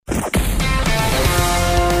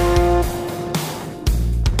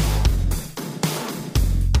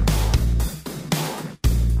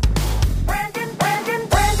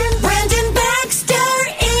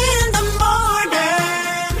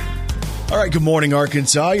Good morning,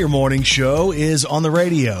 Arkansas. Your morning show is on the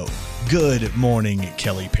radio. Good morning,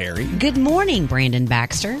 Kelly Perry. Good morning, Brandon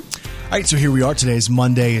Baxter. All right, so here we are. Today is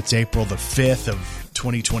Monday. It's April the 5th of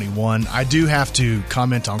 2021. I do have to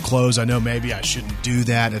comment on clothes. I know maybe I shouldn't do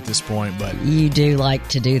that at this point, but... You do like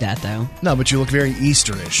to do that, though. No, but you look very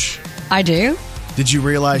Easterish. I do? Did you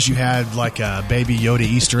realize you had like a baby Yoda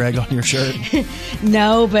Easter egg on your shirt?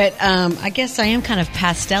 No, but I guess I am kind of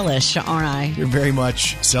pastelish, aren't I? You're very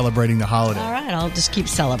much celebrating the holiday. All right, I'll just keep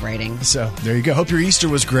celebrating. So there you go. Hope your Easter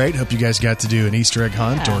was great. Hope you guys got to do an Easter egg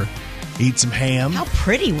hunt or eat some ham. How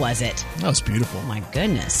pretty was it? That was beautiful. Oh, my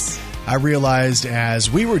goodness. I realized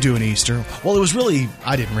as we were doing Easter, well, it was really,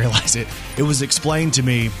 I didn't realize it. It was explained to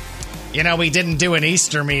me, we didn't do an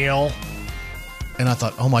Easter meal. And I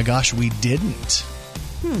thought, oh my gosh, we didn't.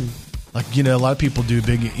 Like, a lot of people do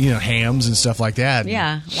big, hams and stuff like that.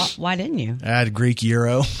 Yeah. Why didn't you? I had a Greek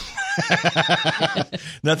gyro.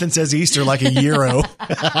 Nothing says Easter like a gyro.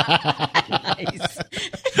 Nice.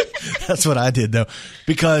 That's what I did, though.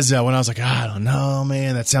 Because when I was like, I don't know,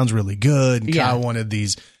 man, that sounds really good. And Kyle wanted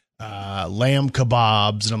these lamb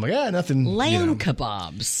kebabs. And I'm like, nothing. Lamb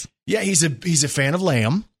kebabs. Yeah, he's a fan of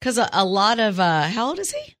lamb. Because a lot of, how old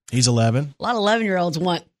is he? He's 11. A lot of 11-year-olds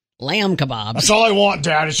want lamb kebabs. That's all I want,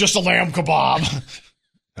 Dad. It's just a lamb kebab.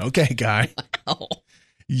 Okay, guy. Wow.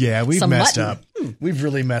 Yeah, we've messed up. We've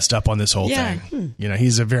really messed up on this whole thing.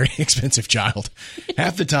 He's a very expensive child.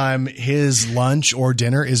 Half the time, his lunch or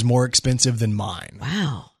dinner is more expensive than mine.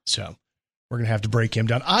 Wow. So we're going to have to break him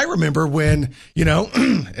down. I remember when,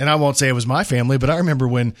 and I won't say it was my family, but I remember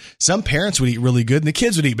when some parents would eat really good and the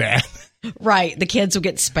kids would eat bad. Right. The kids would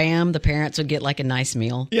get Spam. The parents would get like a nice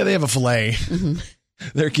meal. Yeah, they have a filet.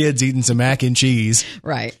 Their kids eating some mac and cheese.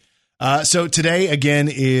 Right. So today, again,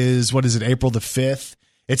 is, April the 5th.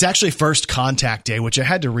 It's actually First Contact Day, which I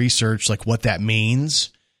had to research like what that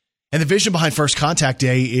means. And the vision behind First Contact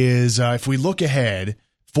Day is if we look ahead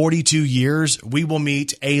 42 years, we will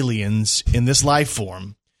meet aliens in this life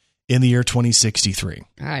form in the year 2063.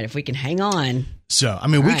 All right. If we can hang on. So,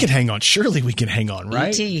 we can hang on. Surely we can hang on,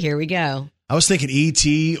 right? E.T., here we go. I was thinking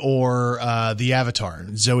E.T. or the Avatar,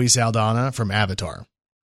 Zoe Saldana from Avatar.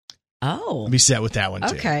 Oh. I'll be set with that one,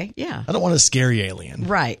 too. Okay, yeah. I don't want a scary alien.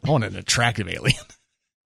 Right. I want an attractive alien.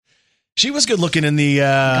 She was good looking in the...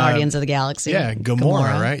 Guardians of the Galaxy. Yeah,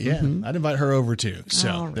 Gamora, right? Yeah. I'd invite her over, too.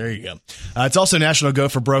 So, there you go. It's also National Go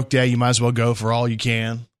for Broke Day. You might as well go for all you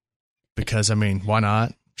can. Because, why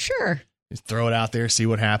not? Sure. Just throw it out there, see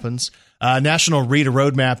what happens. National Read a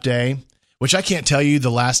Roadmap Day, which I can't tell you the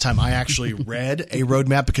last time I actually read a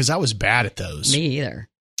roadmap because I was bad at those. Me either.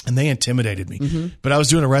 And they intimidated me. But I was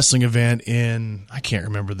doing a wrestling event in, I can't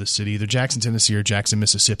remember the city, either Jackson, Tennessee or Jackson,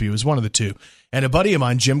 Mississippi. It was one of the two. And a buddy of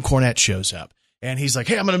mine, Jim Cornette, shows up. And he's like,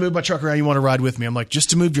 hey, I'm going to move my truck around. You want to ride with me? I'm like,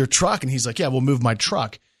 just to move your truck? And he's like, yeah, we'll move my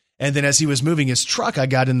truck. And then as he was moving his truck, I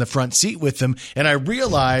got in the front seat with him. And I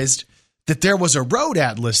realized that there was a road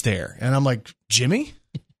atlas there. And I'm like, Jimmy,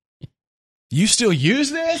 you still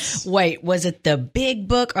use this? Wait, was it the big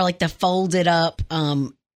book or like the folded up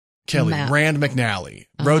Kelly, map? Rand McNally,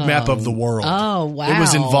 Roadmap of the World. Oh, wow. It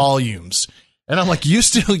was in volumes. And I'm like, you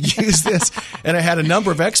still use this? And I had a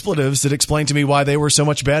number of expletives that explained to me why they were so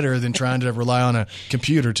much better than trying to rely on a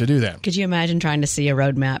computer to do that. Could you imagine trying to see a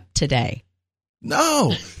roadmap today?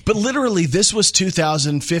 No, but literally this was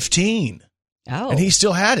 2015. Oh. And he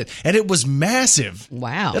still had it. And it was massive.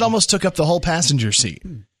 Wow. It almost took up the whole passenger seat.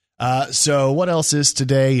 So what else is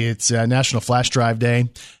today? It's National Flash Drive Day.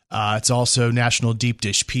 It's also National Deep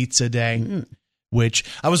Dish Pizza Day, which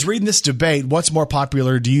I was reading this debate. What's more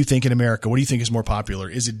popular, do you think, in America? What do you think is more popular?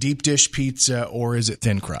 Is it deep dish pizza or is it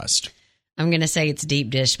thin crust? I'm going to say it's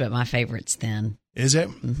deep dish, but my favorite's thin. Is it?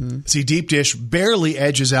 See, deep dish barely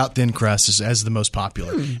edges out thin crust as the most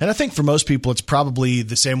popular. And I think for most people, it's probably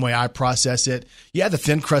the same way I process it. Yeah, the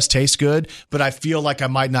thin crust tastes good, but I feel like I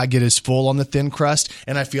might not get as full on the thin crust,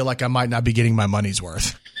 and I feel like I might not be getting my money's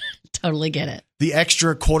worth. Totally get it. The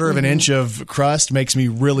extra quarter of an inch of crust makes me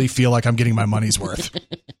really feel like I'm getting my money's worth.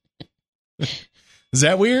 Is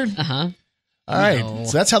that weird? Uh-huh. All right.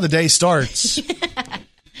 So that's how the day starts.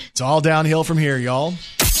 It's all downhill from here, y'all.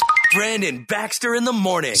 Brandon Baxter in the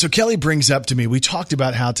morning. So Kelly brings up to me, we talked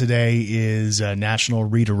about how today is National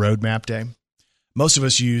Read a Roadmap Day. Most of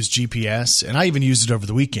us use GPS, and I even used it over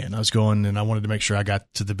the weekend. I was going and I wanted to make sure I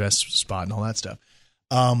got to the best spot and all that stuff.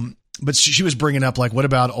 But she was bringing up, like, what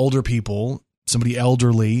about older people, somebody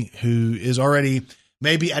elderly who is already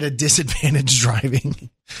maybe at a disadvantage driving,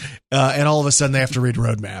 and all of a sudden they have to read a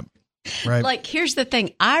roadmap. Right. Like, here's the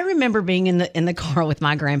thing. I remember being in the car with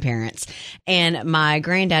my grandparents and my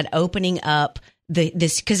granddad opening up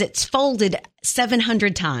this because it's folded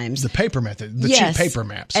 700 times. The paper method, the cheap paper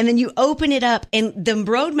maps. And then you open it up and the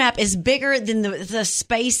road map is bigger than the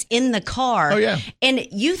space in the car. Oh, yeah. And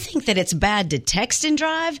you think that it's bad to text and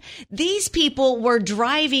drive? These people were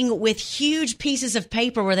driving with huge pieces of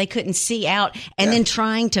paper where they couldn't see out and then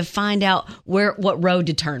trying to find out what road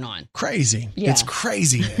to turn on. Crazy. Yeah. It's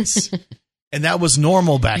craziness. And that was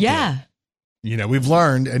normal back then. You know, we've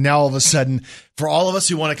learned, and now all of a sudden, for all of us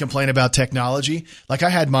who want to complain about technology, like I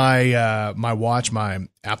had my my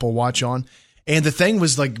Apple Watch on, and the thing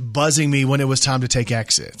was like buzzing me when it was time to take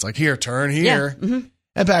exit. It's like, here, turn here. Yeah. Mm-hmm.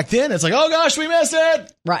 And back then, it's like, oh gosh, we missed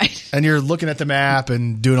it. Right. And you're looking at the map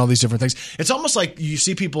and doing all these different things. It's almost like you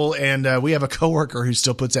see people, and we have a coworker who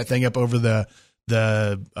still puts that thing up over the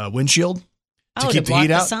windshield. To keep the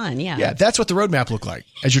heat out. Sun, yeah, that's what the road map looked like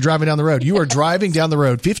as you're driving down the road. You are driving down the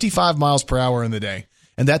road 55 miles per hour in the day,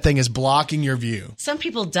 and that thing is blocking your view. Some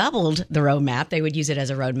people doubled the road map. They would use it as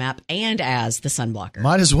a road map and as the sun blocker.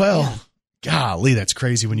 Might as well. Yeah. Golly, that's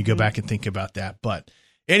crazy when you go back and think about that. But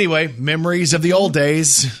anyway, memories of the old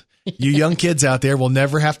days. You young kids out there will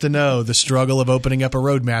never have to know the struggle of opening up a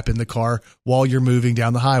road map in the car while you're moving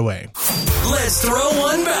down the highway. Let's throw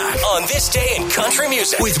one back on This Day in Country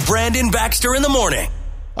Music with Brandon Baxter in the morning.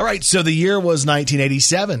 All right, so the year was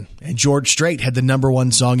 1987, and George Strait had the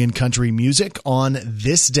 #1 song in country music on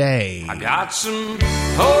this day. I got some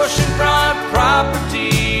oceanfront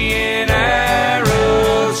property in Arizona.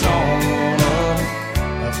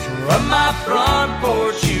 From my front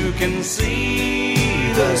porch you can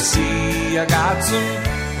see the sea. I got some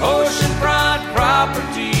oceanfront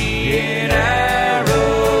property in Arizona.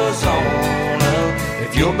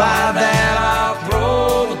 If you'll buy that, I'll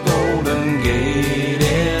throw the Golden Gate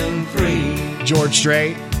in free. George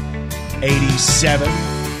Strait, 87.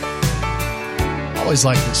 Always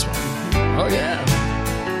like this one. Oh, yeah.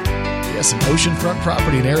 He has some oceanfront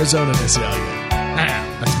property in Arizona to sell you.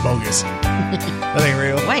 That's bogus. That ain't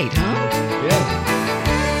real. Wait, huh? Yeah.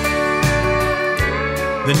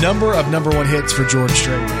 The number of #1 hits for George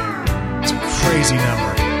Strait. It's a crazy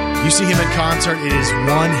number. You see him in concert, it is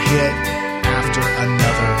one hit after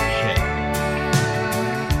another hit.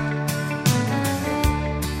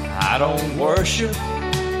 I don't worship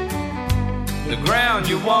the ground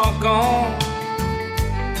you walk on.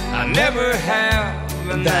 I never have,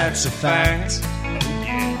 and that's a fact.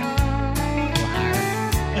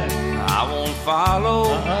 I won't follow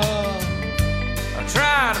or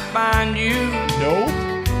try to find you. Nope.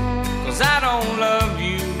 'Cause I don't love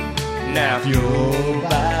you. Now if you'll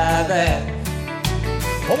buy that.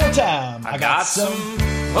 One more time. I got some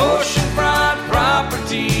oceanfront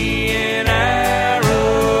property in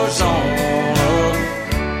Arizona.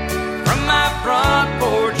 From my front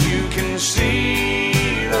porch you can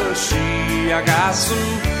see the sea. I got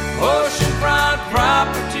some oceanfront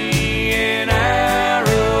property in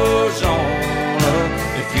Arizona.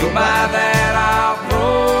 If you'll buy that, I'll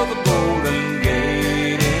throw the Golden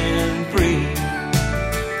Gate in free.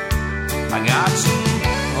 I got some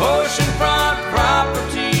oceanfront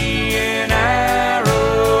property in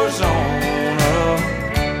Arizona.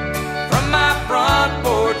 From my front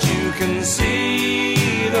porch you can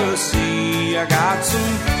see the sea. I got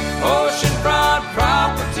some oceanfront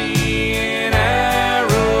property in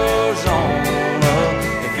Arizona.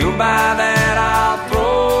 If you'll buy that, I'll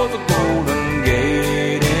throw the Golden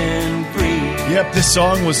Gate in free. Yep, this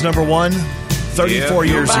song was #1 34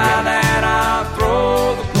 years ago. That, I'll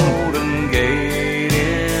throw the Golden Gate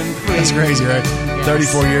in free. That's crazy, right?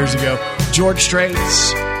 34 years ago. George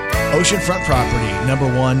Strait's Oceanfront Property,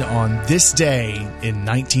 #1 on this day in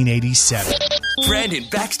 1987. Brandon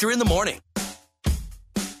Baxter in the morning.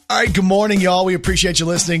 All right, good morning, y'all. We appreciate you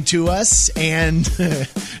listening to us. And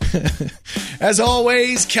as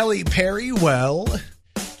always, Kelly Perry, well,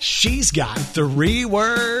 she's got 3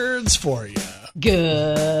 words for you.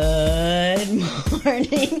 Good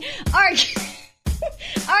morning,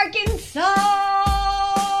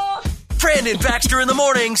 Arkansas. Brandon Baxter in the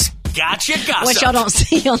mornings. Gotcha gossip. What y'all don't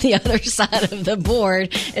see on the other side of the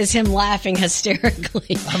board is him laughing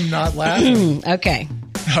hysterically. I'm not laughing. Okay.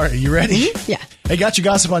 All right, you ready? Yeah. Hey, Gotcha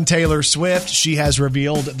Gossip on Taylor Swift. She has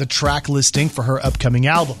revealed the track listing for her upcoming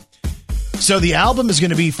album. So the album is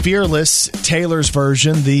going to be Fearless, Taylor's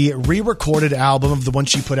version, the re-recorded album of the one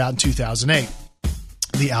she put out in 2008.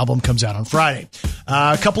 The album comes out on Friday.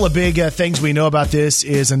 A couple of big things we know about this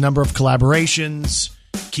is a number of collaborations.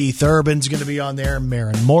 Keith Urban's going to be on there.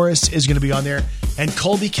 Maren Morris is going to be on there. And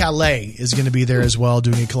Colby Calais is going to be there as well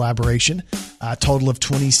doing a collaboration. A total of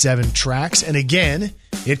 27 tracks. And again,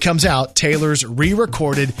 it comes out. Taylor's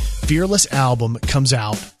re-recorded Fearless album comes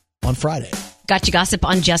out on Friday. Got you gossip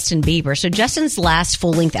on Justin Bieber. So Justin's last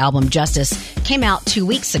full-length album, Justice, came out 2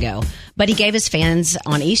 weeks ago. But he gave his fans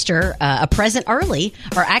on Easter a present early,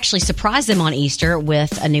 or actually surprised them on Easter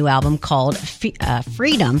with a new album called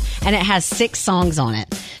Freedom, and it has 6 songs on it.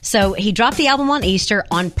 So he dropped the album on Easter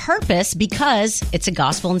on purpose because it's a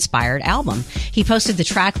gospel-inspired album. He posted the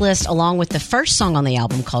track list along with the first song on the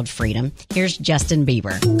album called Freedom. Here's Justin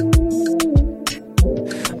Bieber.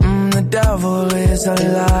 The devil is a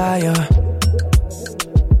liar.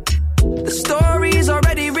 The story's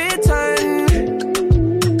already written.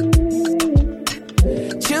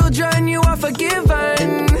 Children, you are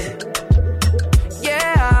forgiven.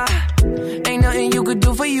 Yeah, ain't nothing you could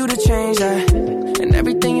do for you to change that. And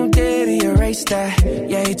everything you did, he erased that.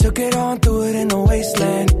 Yeah, he took it on, threw it in the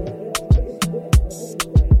wasteland.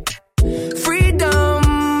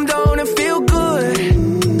 Freedom, don't it feel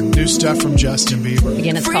good? New stuff from Justin Bieber.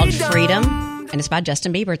 Again, it's called Freedom, and it's by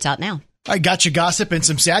Justin Bieber. It's out now. I got you gossip and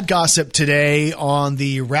some sad gossip today on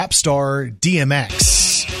the rap star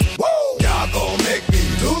DMX. Woo! Y'all gon' make me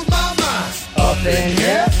lose my mind. Up in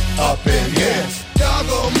here, up in here. Y'all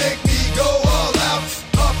gon' make me go all out.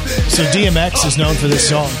 Up in So here, DMX is known for this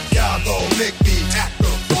song. Y'all gon' make me act the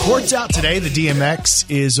fool. Reports out today that DMX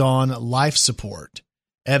is on life support.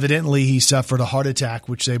 Evidently, he suffered a heart attack,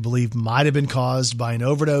 which they believe might have been caused by an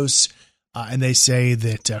overdose. And they say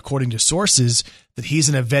that, according to sources, that he's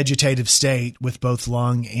in a vegetative state with both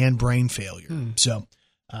lung and brain failure. So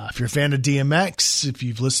if you're a fan of DMX, if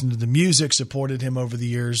you've listened to the music, supported him over the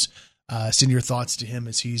years, send your thoughts to him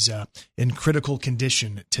as he's in critical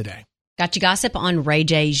condition today. Got you gossip on Ray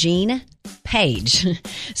J. Jean Page.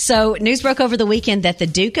 So news broke over the weekend that the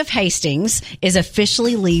Duke of Hastings is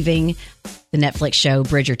officially leaving the Netflix show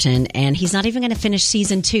Bridgerton, and he's not even going to finish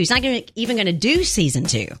season 2. He's not even going to do season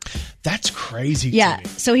 2. That's crazy. Yeah. To me.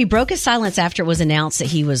 So he broke his silence after it was announced that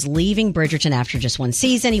he was leaving Bridgerton after just one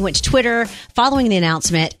season. He went to Twitter following the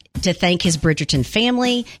announcement to thank his Bridgerton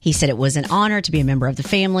family. He said it was an honor to be a member of the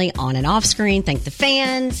family on and off screen. Thank the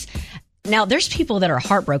fans. Now, there's people that are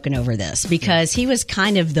heartbroken over this because he was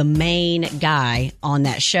kind of the main guy on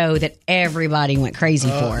that show that everybody went crazy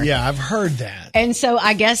for. Yeah, I've heard that. And so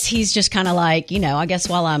I guess he's just kind of like, I guess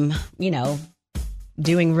while I'm,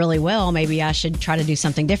 doing really well, maybe I should try to do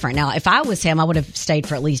something different. Now, if I was him, I would have stayed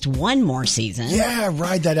for at least one more season. Yeah,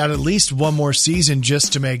 ride that out at least one more season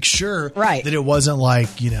just to make sure that it wasn't like,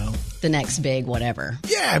 the next big whatever.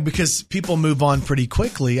 Yeah, because people move on pretty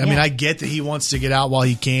quickly. I mean, I get that he wants to get out while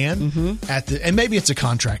he can and maybe it's a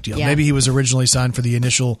contract deal. Yeah. Maybe he was originally signed for the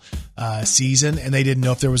initial season and they didn't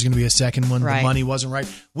know if there was going to be a second one. Right. The money wasn't right.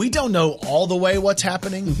 We don't know all the way what's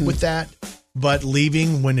happening with that, but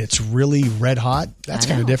leaving when it's really red hot, that's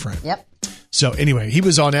kind of different. Yep. So anyway, he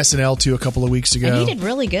was on SNL too a couple of weeks ago. And he did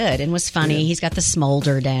really good and was funny. Yeah. He's got the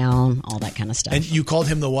smolder down, all that kind of stuff. And you called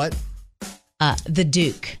him the what? The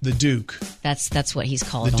Duke. The Duke. That's what he's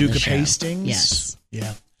called. The Duke on the of show. Hastings? Yes.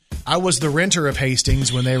 Yeah. I was the renter of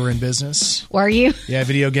Hastings when they were in business. Were you? Yeah,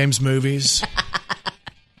 video games, movies,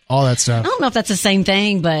 all that stuff. I don't know if that's the same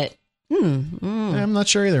thing, but I'm not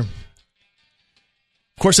sure either.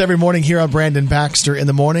 Of course, every morning here on Brandon Baxter in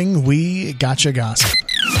the Morning, we gotcha gossip.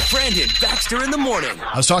 Brandon Baxter in the Morning.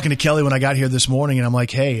 I was talking to Kelly when I got here this morning, and I'm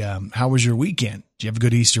like, hey, how was your weekend? Did you have a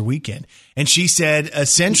good Easter weekend? And she said,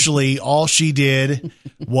 essentially, all she did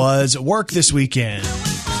was work this weekend.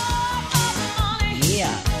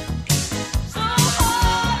 yeah.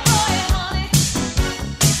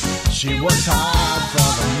 She worked hard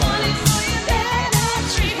for the money.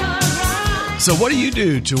 So what do you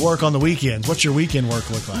do to work on the weekends? What's your weekend work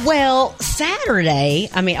look like? Well, Saturday,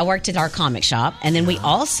 I worked at our comic shop, and then we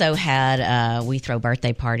also had, we throw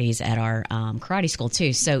birthday parties at our karate school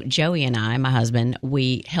too. So Joey and I, my husband,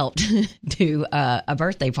 we helped do a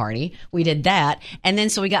birthday party. We did that. And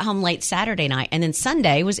then so we got home late Saturday night. And then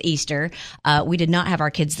Sunday was Easter. We did not have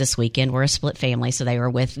our kids this weekend. We're a split family, so they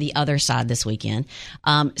were with the other side this weekend.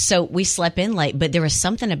 So we slept in late, but there was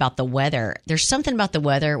something about the weather. There's something about the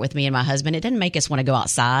weather with me and my husband. It didn't make us want to go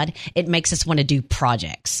outside. It makes us want to do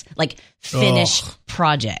projects, like finish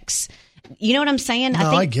projects. You know what I'm saying?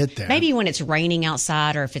 No, I get that. Maybe when it's raining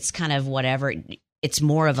outside or if it's kind of whatever, it's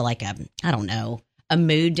more of a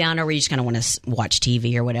mood downer where you just kind of want to watch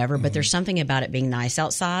TV or whatever. But there's something about it being nice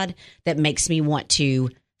outside that makes me want to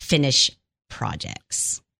finish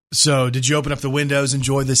projects. So did you open up the windows,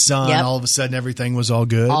 enjoy the sun? Yep. All of a sudden, everything was all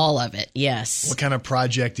good? All of it, yes. What kind of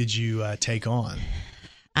project did you take on?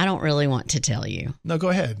 I don't really want to tell you. No, go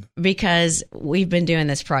ahead. Because we've been doing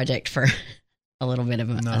this project for a little bit of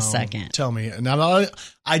a second. Tell me. Now,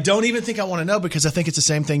 I don't even think I want to know because I think it's the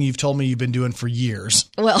same thing you've told me you've been doing for years.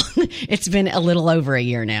 Well, it's been a little over a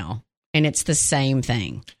year now. and it's the same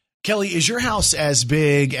thing. Kelly, is your house as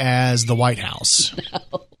big as the White House?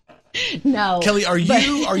 No. Kelly, are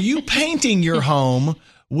you painting your home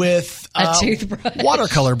with A toothbrush.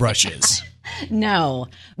 watercolor brushes? No,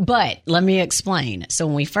 but let me explain. So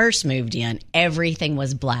when we first moved in, everything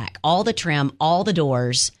was black. All the trim, all the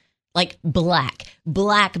doors, like black.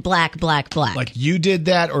 Like you did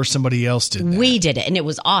that or somebody else did that? We did it, and it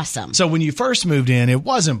was awesome. So when you first moved in, it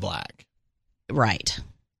wasn't black. Right.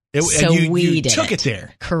 And you took it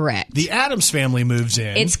there. Correct. The Addams family moves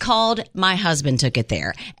in. It's called My Husband Took It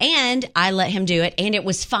There. And I let him do it, and it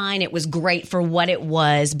was fine. It was great for what it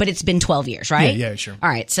was, but it's been 12 years, right? Yeah, sure. All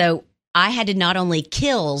right. So I had to not only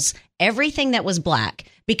kills everything that was black,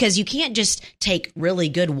 because you can't just take really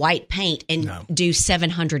good white paint and do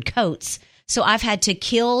 700 coats. So I've had to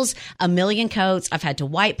kills 1 million coats. I've had to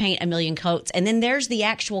white paint 1 million coats. And then there's the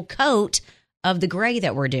actual coat of the gray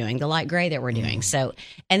that we're doing, the light gray that we're doing. So,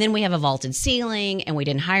 and then we have a vaulted ceiling, and we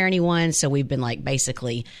didn't hire anyone. So we've been like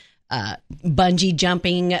basically bungee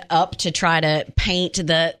jumping up to try to paint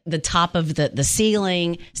the top of the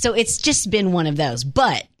ceiling. So it's just been one of those.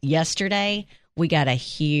 But yesterday we got a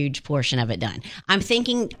huge portion of it done. I'm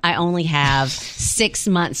thinking I only have 6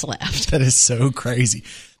 months left. That is so crazy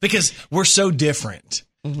because we're so different.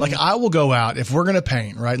 Like I will go out if we're going to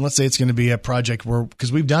paint, right? And let's say it's going to be a project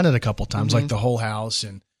because we've done it a couple times, like the whole house,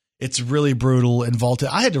 and it's really brutal and vaulted.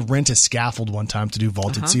 I had to rent a scaffold one time to do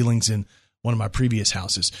vaulted ceilings in one of my previous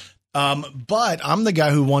houses. But I'm the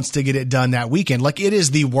guy who wants to get it done that weekend. Like it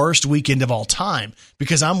is the worst weekend of all time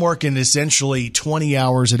because I'm working essentially 20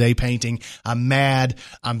 hours a day painting. I'm mad.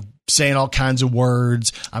 I'm saying all kinds of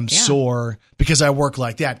words. I'm sore because I work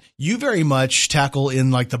like that. You very much tackle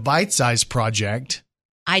in like the bite-sized project.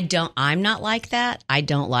 I'm not like that. I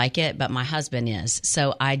don't like it, but my husband is.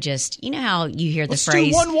 So I just, you know how you hear the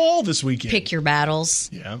phrase, do one wall this weekend. Pick your battles.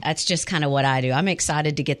 Yeah. That's just kind of what I do. I'm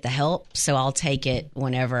excited to get the help, so I'll take it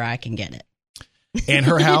whenever I can get it. And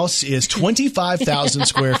her house is 25,000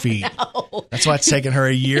 square feet. That's why it's taken her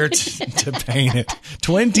a year to paint it.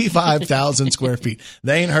 25,000 square feet.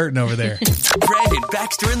 They ain't hurting over there. Brandon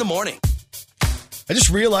Baxter in the morning. I just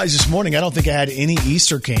realized this morning I don't think I had any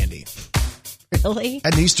Easter candy. Really? I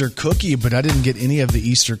had an Easter cookie, but I didn't get any of the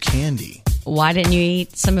Easter candy. Why didn't you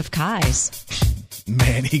eat some of Kai's?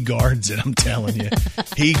 Man, he guards it, I'm telling you.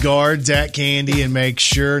 He guards that candy and makes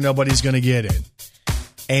sure nobody's going to get it.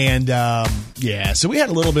 And, so we had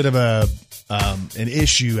a little bit of an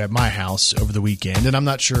issue at my house over the weekend, and I'm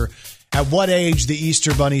not sure at what age the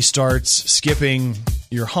Easter Bunny starts skipping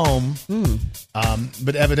your home.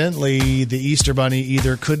 But evidently the Easter Bunny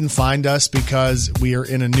either couldn't find us because we are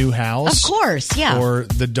in a new house. Of course, yeah. Or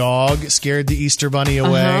the dog scared the Easter Bunny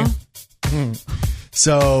away.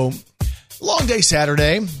 So, long day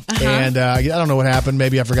Saturday. And I don't know what happened.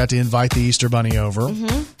 Maybe I forgot to invite the Easter Bunny over. It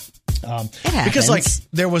happens. Because like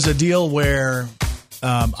there was a deal where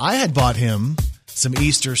I had bought him some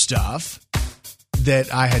Easter stuff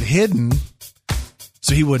that I had hidden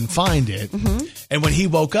so he wouldn't find it. And when he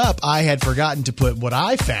woke up, I had forgotten to put what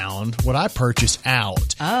I purchased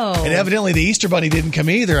out. Oh. And evidently the Easter Bunny didn't come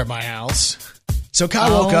either at my house. So Kai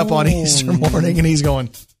woke up on Easter morning and he's going,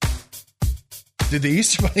 did the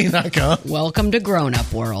Easter Bunny not come? Welcome to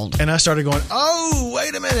grown-up world. And I started going, oh,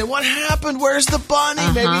 wait a minute. What happened? Where's the bunny?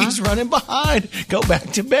 Maybe he's running behind. Go back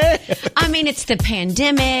to bed. I mean, it's the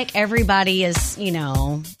pandemic. Everybody is,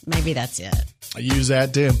 maybe that's it. I use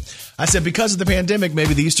that too. I said, because of the pandemic,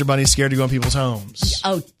 maybe the Easter Bunny's scared to go in people's homes.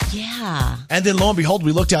 Oh, yeah. And then lo and behold,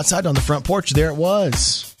 we looked outside on the front porch. There it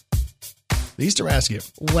was. The Easter basket.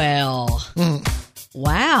 Well,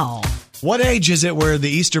 wow. What age is it where the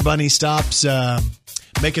Easter Bunny stops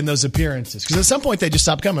making those appearances? Because at some point they just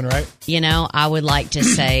stop coming, right? I would like to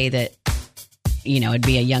say that, it'd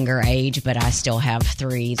be a younger age, but I still have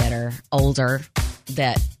 3 that are older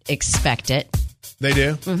that expect it. They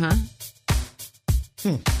do?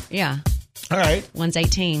 Yeah. All right. One's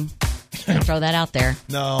 18. I'll throw that out there.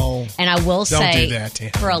 No. And I will say, do that to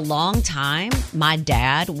him. for a long time, my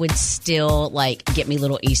dad would still get me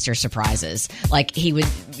little Easter surprises. Like he would,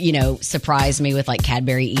 surprise me with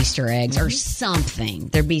Cadbury Easter eggs or something.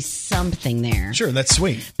 There'd be something there. Sure, that's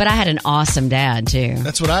sweet. But I had an awesome dad too.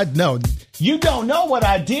 That's what I know. You don't know what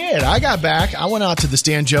I did. I got back. I went out to the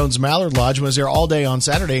Stan Jones Mallard Lodge and was there all day on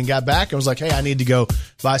Saturday and got back. I was like, hey, I need to go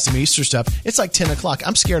buy some Easter stuff. It's like 10 o'clock.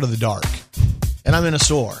 I'm scared of the dark. And I'm in a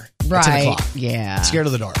store. Right. At 10 o'clock. Yeah. Scared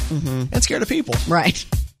of the dark. And scared of people. Right.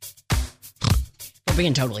 For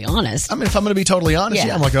being totally honest. I mean, if I'm going to be totally honest,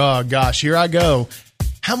 I'm like, oh, gosh, here I go.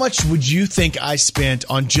 How much would you think I spent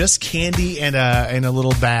on just candy and a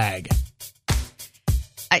little bag?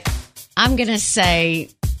 I'm going to say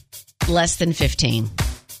Less than 15.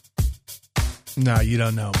 No, you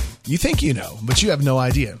don't know me. You think you know, but you have no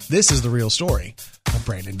idea. This is the real story of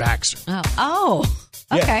Brandon Baxter. Oh,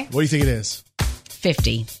 Yeah. okay. What do you think it is?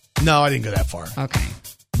 50. No, I didn't go that far. Okay.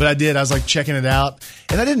 But I did. I was like checking it out.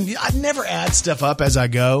 And I never add stuff up as I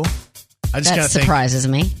go. I just kind That of think, surprises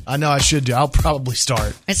me. I know I should do. I'll probably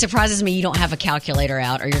start. It surprises me you don't have a calculator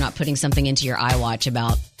out or you're not putting something into your iWatch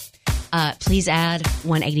about, please add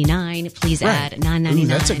 189, please Right. add 999. Ooh,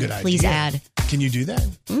 that's a good Please idea. add. Can you do that?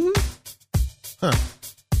 Mm-hmm. Huh.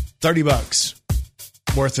 $30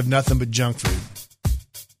 worth of nothing but junk food.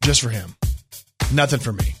 Just for him. Nothing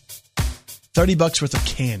for me. $30 worth of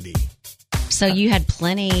candy. So you had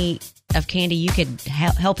plenty of candy you could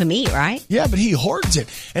help him eat, right? Yeah, but he hoards it.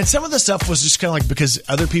 And some of the stuff was just kind of like because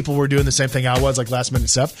other people were doing the same thing I was, like last minute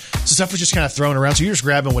stuff. So stuff was just kind of thrown around. So you're just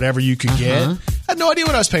grabbing whatever you could get. I had no idea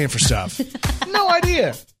what I was paying for stuff. No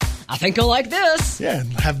idea. I think he'll like this. Yeah,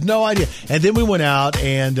 I have no idea. And then we went out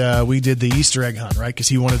and we did the Easter egg hunt, right? Because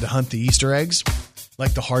he wanted to hunt the Easter eggs,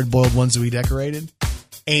 like the hard-boiled ones that we decorated.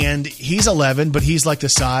 And he's 11, but he's like the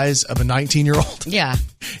size of a 19-year-old. Yeah.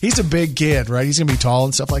 He's a big kid, right? He's going to be tall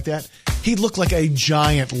and stuff like that. He looked like a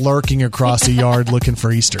giant lurking across the yard looking for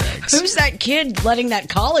Easter eggs. Who's that kid letting that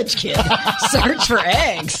college kid search for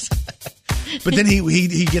eggs? But then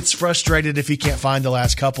he gets frustrated if he can't find the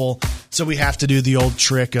last couple. So we have to do the old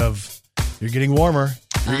trick of, you're getting warmer.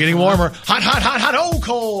 You're getting warmer. Hot, hot, hot, hot. Oh,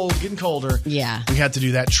 cold. Getting colder. Yeah. We had to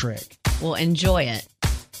do that trick. Well, enjoy it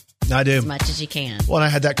I do. as much as you can. Well, and I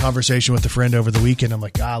had that conversation with a friend over the weekend. I'm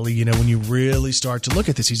like, golly, you know, when you really start to look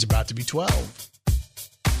at this, he's about to be 12.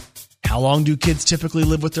 How long do kids typically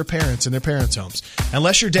live with their parents in their parents' homes?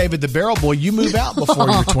 Unless you're David the Barrel Boy, you move out before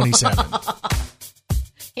you're 27.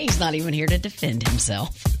 He's not even here to defend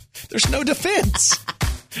himself. There's no defense.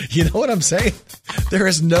 You know what I'm saying? There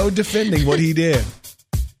is no defending what he did.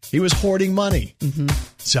 He was hoarding money. Mm-hmm.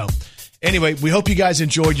 So, anyway, we hope you guys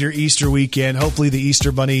enjoyed your Easter weekend. Hopefully the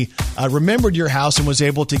Easter Bunny remembered your house and was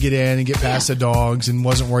able to get in and get past the dogs and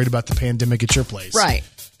wasn't worried about the pandemic at your place. Right.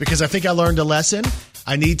 Because I think I learned a lesson.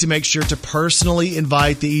 I need to make sure to personally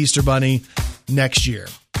invite the Easter Bunny next year.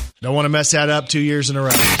 Don't want to mess that up 2 years in a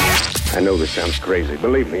row. I know this sounds crazy.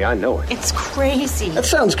 Believe me, I know it. It's crazy. That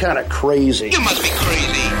sounds kind of crazy. You must be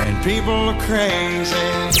crazy. And people are crazy.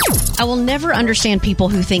 I will never understand people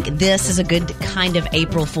who think this is a good kind of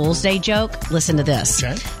April Fool's Day joke. Listen to this.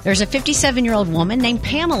 Okay. There's a 57-year-old woman named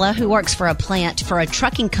Pamela who works for a plant for a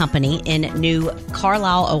trucking company in New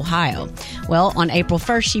Carlisle, Ohio. Well, on April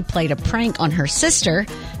 1st, she played a prank on her sister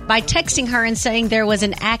by texting her and saying there was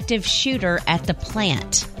an active shooter at the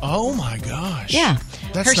plant. Oh, my gosh. Yeah.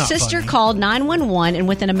 That's her not sister funny. called 911, and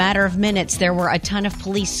within a matter of minutes, there were a ton of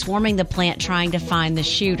police swarming the plant trying to find the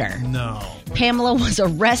shooter. No. Pamela was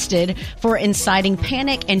arrested for inciting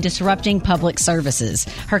panic and disrupting public services.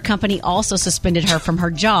 Her company also suspended her from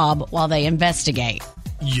her job while they investigate.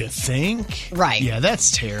 You think? Right. Yeah,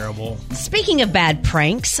 that's terrible. Speaking of bad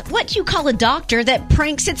pranks, what do you call a doctor that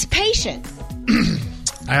pranks its patient?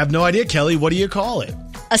 I have no idea, Kelly. What do you call it?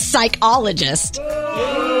 A psychologist.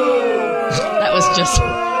 That was just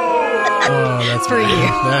Oh, that's for you.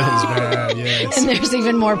 That is bad, yes. And there's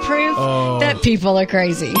even more proof that people are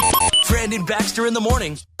crazy. Brandon Baxter in the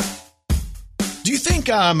morning. Do you think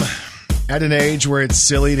I'm at an age where it's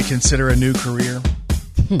silly to consider a new career?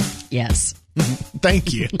 Yes.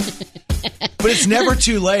 Thank you. But it's never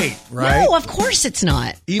too late, right? No, of course it's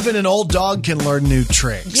not. Even an old dog can learn new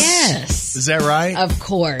tricks. Yes. Is that right? Of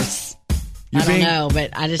course. You're I don't being- know,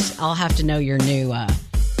 but I'll have to know your new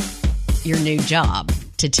job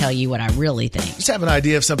to tell you what I really think. Just have an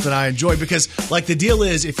idea of something I enjoy because, like, the deal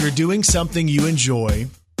is if you're doing something you enjoy,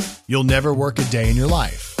 you'll never work a day in your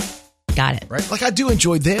life, Got it. right? Like, I do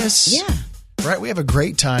enjoy this. Yeah. Right? We have a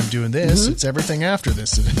great time doing this. It's everything after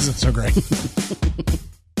this that isn't so great.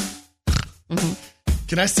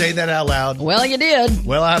 Can I say that out loud? Well, you did.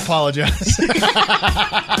 Well, I apologize.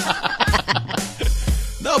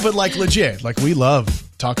 No, but like legit, like we love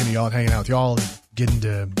talking to y'all and hanging out with y'all and getting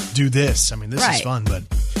to do this. I mean, this is Right. fun, but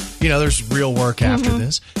you know, there's real work after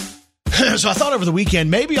this. So I thought over the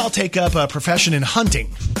weekend, maybe I'll take up a profession in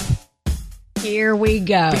hunting Here we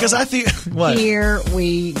go. because I think what Here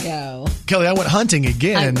we go. Kelly, I went hunting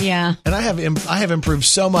again. yeah. and I have improved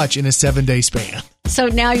so much in a 7-day span. So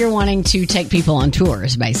now you're wanting to take people on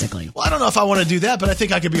tours, basically. Well, I don't know if I want to do that, but I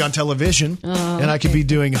think I could be on television and I could be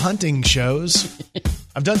doing hunting shows.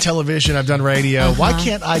 I've done television, I've done radio. Why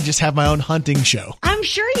can't I just have my own hunting show? I'm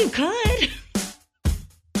sure you could.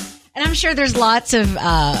 And I'm sure there's lots of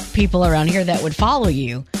people around here that would follow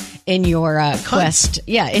you in your quest.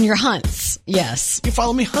 Yeah, in your hunts. Yes. You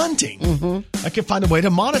follow me hunting. Mm-hmm. I can find a way to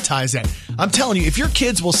monetize that. I'm telling you, if your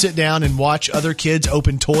kids will sit down and watch other kids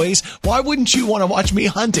open toys, why wouldn't you want to watch me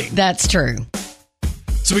hunting? That's true.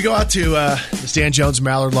 So we go out to the Stan Jones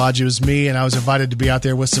Mallard Lodge. It was me, and I was invited to be out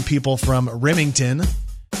there with some people from Remington,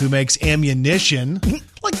 who makes ammunition.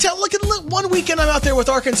 Look at one weekend I'm out there with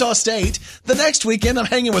Arkansas State. The next weekend I'm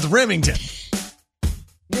hanging with Remington.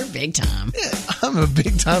 You're big time. Yeah, I'm a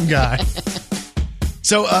big time guy.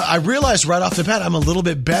 So I realized right off the bat I'm a little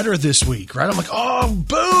bit better this week, right? I'm like, oh,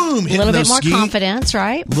 boom. A little bit more confidence,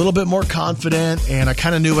 right? A little bit more confident, and I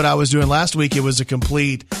kind of knew what I was doing last week. It was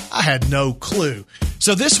I had no clue.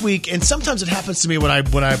 So this week, and sometimes it happens to me when I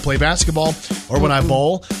play basketball or when I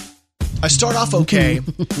bowl, I start off okay,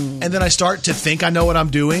 and then I start to think I know what I'm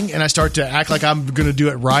doing, and I start to act like I'm going to do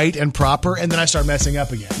it right and proper, and then I start messing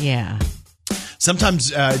up again. Yeah.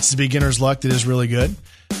 Sometimes it's the beginner's luck that is really good.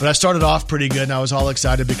 But I started off pretty good, and I was all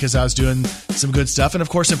excited because I was doing some good stuff. And, of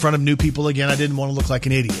course, in front of new people again, I didn't want to look like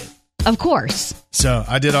an idiot. Of course. So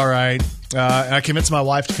I did all right. I convinced my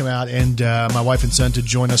wife to come out and my wife and son to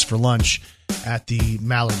join us for lunch at the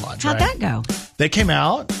Mallard Lodge. How'd that go? They came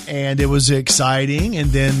out, and it was exciting. And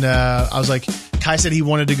then I was like, Kai said he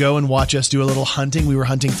wanted to go and watch us do a little hunting. We were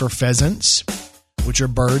hunting for pheasants, which are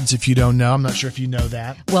birds, if you don't know. I'm not sure if you know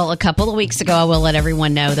that. Well, a couple of weeks ago, I will let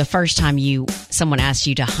everyone know, the first time someone asked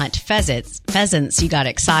you to hunt pheasants, you got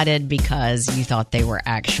excited because you thought they were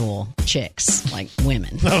actual chicks, like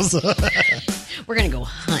women. We're going to go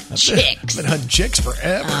hunt chicks. I've been hunting chicks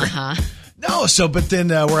forever. Uh-huh. No, but then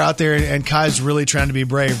we're out there, and Kai's really trying to be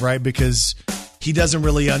brave, right? Because he doesn't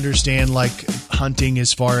really understand, like, hunting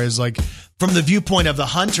as far as, like, from the viewpoint of the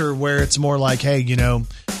hunter, where it's more like, hey,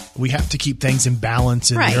 we have to keep things in balance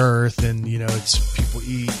in the earth, and it's people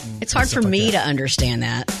eat. It's hard for me to understand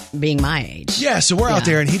that, being my age. Yeah, so we're out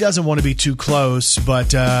there, and he doesn't want to be too close.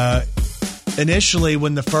 But initially,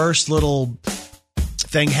 when the first little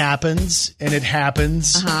thing happens, and it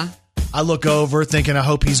happens, I look over thinking, I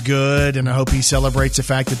hope he's good, and I hope he celebrates the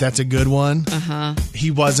fact that that's a good one.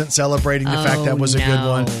 He wasn't celebrating the fact that was a good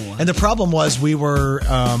one, and the problem was we were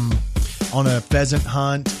on a pheasant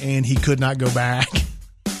hunt, and he could not go back.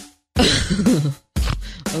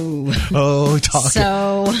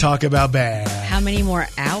 Talk about bad. How many more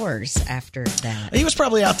hours after that? He was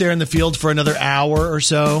probably out there in the field for another hour or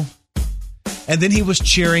so, and then he was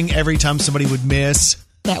cheering every time somebody would miss.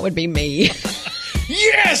 That would be me.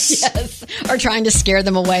 Yes. Or trying to scare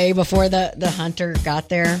them away before the hunter got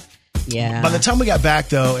there. Yeah. By the time we got back,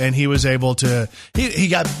 though, and he was able to, he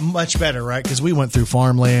got much better, right? Because we went through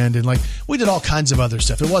farmland, and we did all kinds of other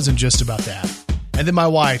stuff. It wasn't just about that. And then my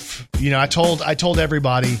wife, I told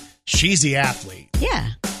everybody she's the athlete. Yeah.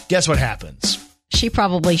 Guess what happens? She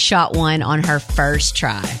probably shot one on her first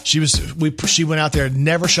try. She went out there,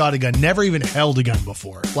 never shot a gun, never even held a gun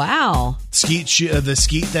before. Wow. The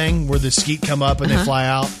skeet thing where the skeet come up and they fly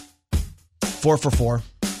out. 4 for 4.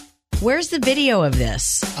 Where's the video of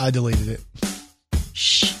this? I deleted it.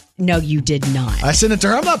 Shh. No, you did not. I sent it to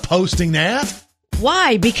her. I'm not posting that.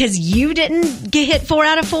 Why? Because you didn't get hit 4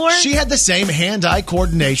 out of 4? She had the same hand-eye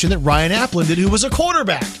coordination that Ryan Applin did, who was a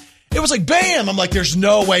quarterback. It was like, bam! I'm like, there's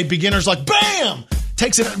no way. Beginner's like, bam!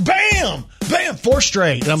 Takes it, bam! Bam! 4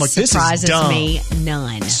 straight. And I'm like, this is dumb. Surprises me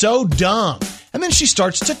none. So dumb. And then she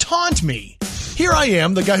starts to taunt me. Here I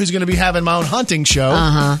am, the guy who's going to be having my own hunting show.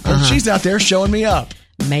 And she's out there showing me up.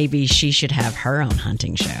 Maybe she should have her own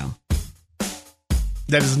hunting show.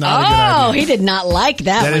 That is not a good idea. Oh, he did not like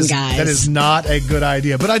that one, guys. That is not a good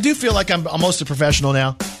idea. But I do feel like I'm almost a professional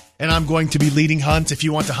now, and I'm going to be leading hunts if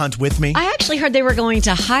you want to hunt with me. I actually heard they were going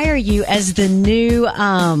to hire you as the new,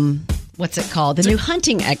 what's it called? The new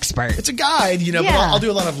hunting expert. It's a guide, but I'll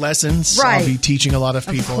do a lot of lessons. Right. I'll be teaching a lot of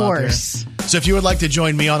people out there. So if you would like to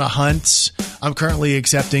join me on a hunt, I'm currently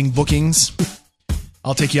accepting bookings.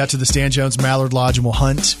 I'll take you out to the Stan Jones Mallard Lodge and we'll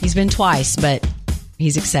hunt. He's been twice, but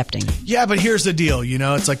he's accepting. Yeah, but here's the deal.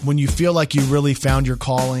 It's like when you feel like you really found your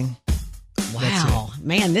calling. Wow.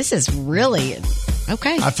 Man, this is really...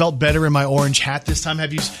 Okay. I felt better in my orange hat this time. I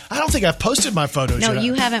don't think I've posted my photos yet. No,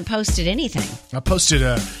 you haven't posted anything. I posted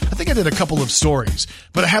I think I did a couple of stories,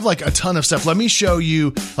 but I have like a ton of stuff. Let me show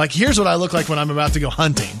you, here's what I look like when I'm about to go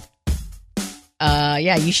hunting.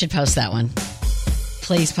 Yeah, you should post that one.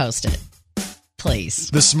 Please post it. Please.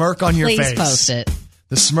 The smirk on your face. Please post it.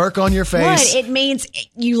 The smirk on your face. What? It means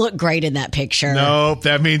you look great in that picture. Nope,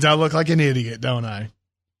 that means I look like an idiot, don't I?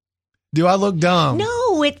 Do I look dumb?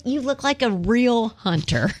 No, you look like a real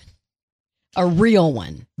hunter. A real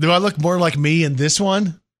one. Do I look more like me in this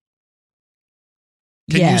one?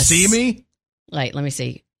 Can you see me? Let me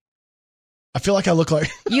see. I feel like I look like,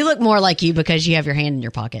 You look more like you because you have your hand in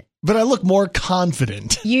your pocket. but I look more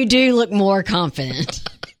confident. You do look more confident.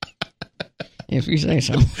 If you say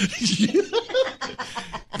so.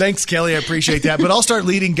 Thanks, Kelly. I appreciate that. But I'll start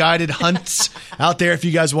leading guided hunts out there if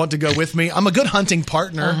you guys want to go with me. I'm a good hunting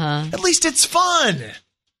partner. At least it's fun.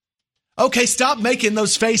 Okay, stop making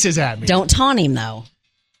those faces at me. Don't taunt him, though.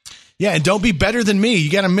 Yeah, and don't be better than me. You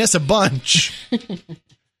got to miss a bunch.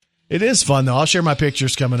 It is fun, though. I'll share my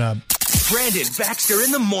pictures coming up. Brandon Baxter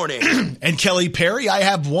in the morning. And Kelly Perry, I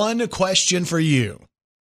have one question for you.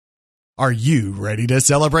 Are you ready to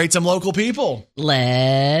celebrate some local people?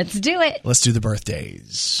 Let's do it. Let's do the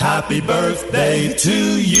birthdays. Happy birthday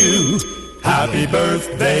to you. Happy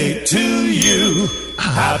birthday to you.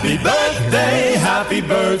 Happy birthday, happy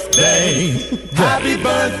birthday. Happy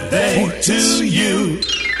birthday to you.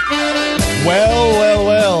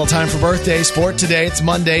 Well. Time for birthday sport today. It's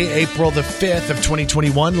Monday, April the 5th of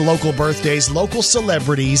 2021. Local birthdays, local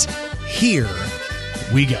celebrities. Here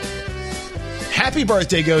we go. Happy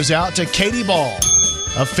birthday goes out to Katie Ball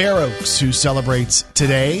of Fair Oaks, who celebrates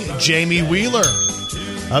today. Jamie Wheeler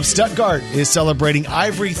of Stuttgart is celebrating.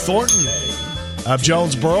 Ivory Thornton of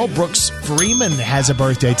Jonesboro. Brooks Freeman has a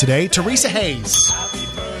birthday today. Teresa Hayes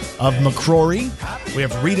of McCrory. We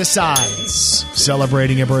have Rita Sides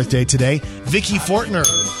celebrating a birthday today. Vicky Fortner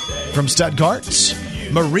from Stuttgart.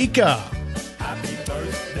 Marika.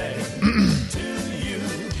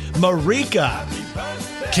 Marika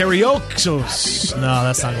Karaokos. No,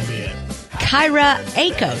 that's not going to be it. Kyra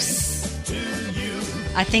Akos.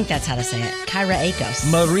 I think that's how to say it. Kyra Akos.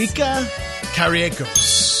 Marika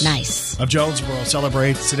Karaokos. Nice. Of Jonesboro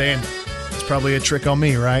celebrates today, and it's probably a trick on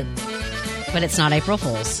me, right? But it's not April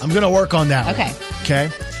Fool's. I'm going to work on that. Okay. Okay.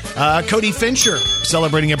 Cody Fincher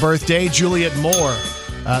celebrating a birthday. Juliet Moore.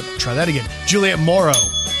 Try that again. Juliet Morrow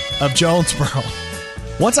of Jonesboro.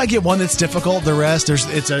 Once I get one that's difficult, the rest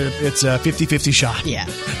it's a 50-50 shot. Yeah.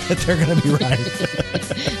 That they're going to be right.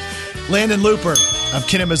 Landon Looper of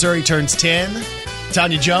Kennett, Missouri turns 10.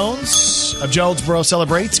 Tanya Jones of Jonesboro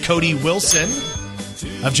celebrates. Cody Wilson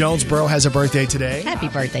of Jonesboro has a birthday today. Happy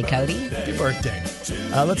birthday, Cody. Happy birthday.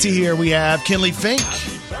 Let's see here. We have Kinley Fink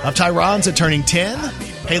of Tyronza turning 10.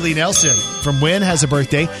 Haley Nelson from Wynn has a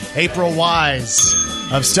birthday. April Wise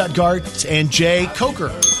of Stuttgart. And Jay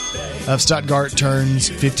Coker of Stuttgart turns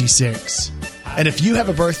 56. And if you have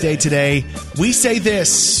a birthday today, we say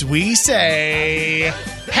this. We say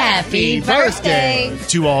Happy birthday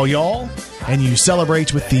to all y'all. And you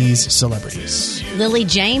celebrate with these celebrities. Lily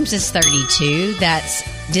James is 32. That's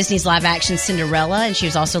Disney's live-action Cinderella, and she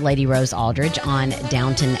was also Lady Rose Aldridge on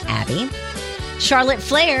Downton Abbey. Charlotte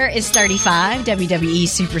Flair is 35, WWE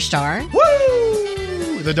superstar.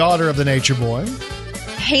 Woo! The daughter of the Nature Boy.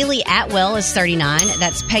 Haley Atwell is 39.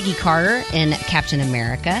 That's Peggy Carter in Captain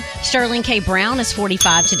America. Sterling K. Brown is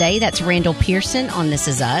 45 today. That's Randall Pearson on This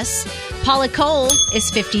Is Us. Paula Cole is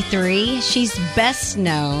 53. She's best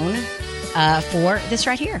known for this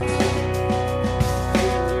right here.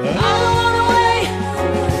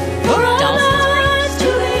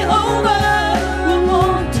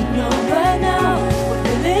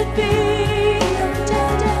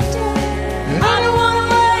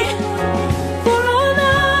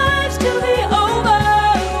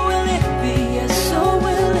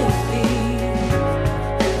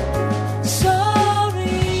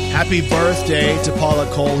 Happy birthday to Paula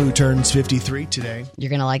Cole, who turns 53 today. You're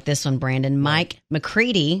going to like this one, Brandon. Mike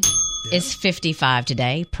McCready is 55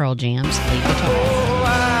 today. Pearl Jam's lead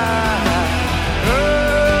guitar.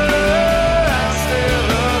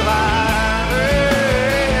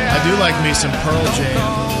 I do like me some Pearl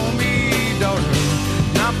Jam.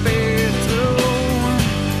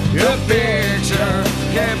 Your picture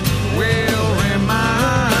will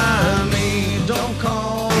remind me. Don't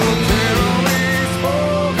call me.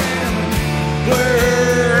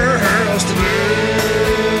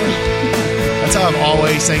 That's how I've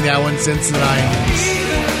always sang that one since the 90s.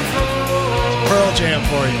 Pearl Jam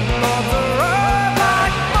for you.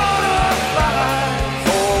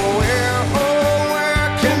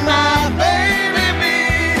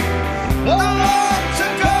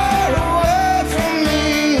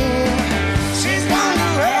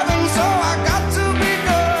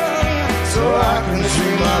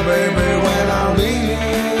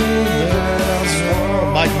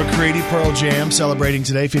 Mike McCready, Pearl Jam, celebrating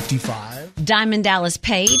today, 55. Diamond Dallas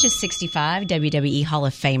Page is 65, WWE Hall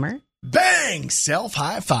of Famer. Bang! Self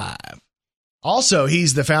high five. Also,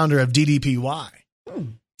 he's the founder of DDPY.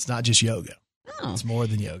 It's not just yoga. Oh. It's more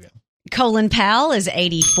than yoga. Colin Powell is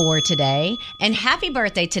 84 today. And happy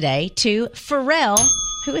birthday today to Pharrell,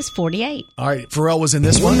 who is 48. All right, Pharrell was in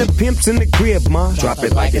this one. When the pimp's in the crib, ma, drop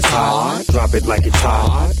it like it's hot. Drop it like it's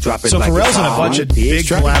hot. Drop it So like Pharrell's it's in a hot. bunch of big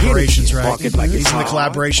Try to get it. collaborations, right? Walk it like He's it's in the hot.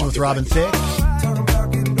 collaboration with Robin Thicke.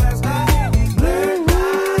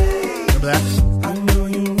 Remember that?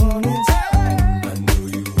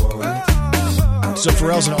 So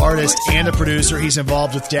Pharrell's an artist and a producer. He's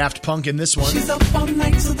involved with Daft Punk in this one. She's up all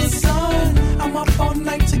night to the sun. I'm up all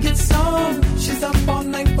night to get some. She's up all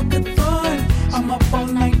night for good fun. I'm up all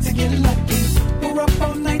night to get lucky. We're up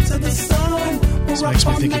all night to the sun. This makes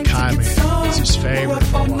me think of Kyman. It's his favorite. We're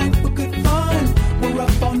up all night for good fun. We're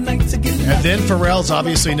up all night to get lucky. And then Pharrell's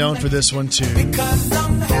obviously known for this one too. Because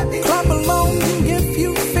I'm happy. Clap along if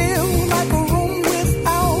you feel like a room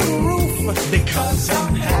without a roof. Because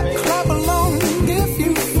I'm happy. Clap along if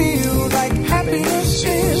you feel like happiness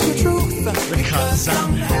is the truth. Because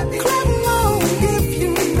I'm happy. Clap along if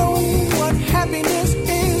you know what happiness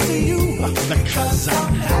is to you. Because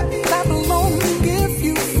I'm happy. Clap along if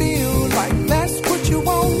you feel like that's what you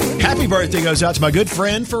want. Happy birthday goes out to my good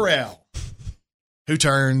friend Pharrell, who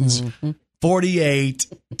turns 48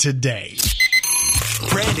 today.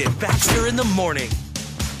 Brandon Baxter in the morning.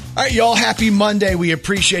 All right, y'all, happy Monday. We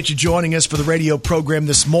appreciate you joining us for the radio program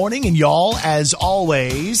this morning. And y'all, as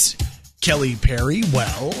always, Kelly Perry,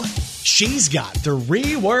 well, she's got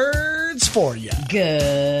 3 words for you.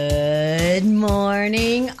 Good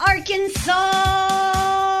morning, Arkansas.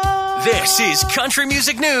 This is Country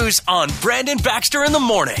Music News on Brandon Baxter in the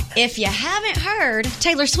morning. If you haven't heard,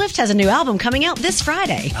 Taylor Swift has a new album coming out this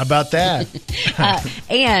Friday. How about that?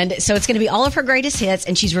 And so it's going to be all of her greatest hits,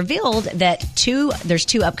 and she's revealed that there's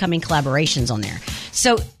 2 upcoming collaborations on there.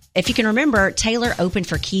 So if you can remember, Taylor opened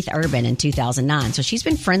for Keith Urban in 2009, so she's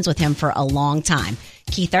been friends with him for a long time.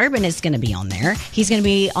 Keith Urban is going to be on there. He's going to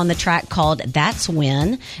be on the track called That's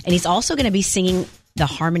When, and he's also going to be singing the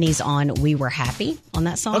harmonies on We Were Happy on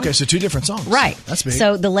that song. Okay, so 2 different songs. Right. That's big.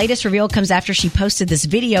 So the latest reveal comes after she posted this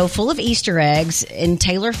video full of Easter eggs in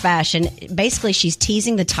Taylor fashion. Basically, she's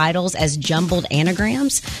teasing the titles as jumbled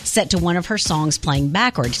anagrams set to one of her songs playing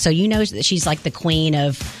backwards. So you know that she's like the queen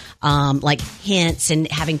of like hints and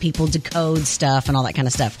having people decode stuff and all that kind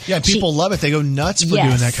of stuff. Yeah, people love it. They go nuts for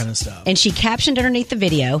doing that kind of stuff. And she captioned underneath the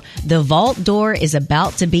video, "The vault door is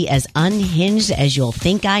about to be as unhinged as you'll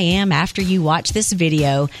think I am after you watch this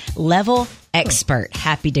video. Level expert,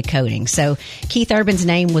 happy decoding." So Keith Urban's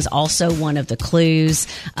name was also one of the clues.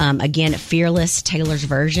 Again, Fearless, Taylor's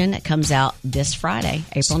version, comes out this Friday,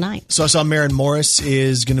 April 9th. So I saw Maren Morris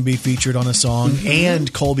is going to be featured on a song,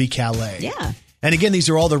 and Colby Calais. Yeah. And again, these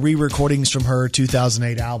are all the re-recordings from her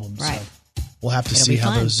 2008 album. Right. So we'll have to It'll see be how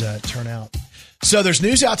fun. those turn out. So there's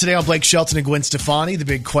news out today on Blake Shelton and Gwen Stefani. The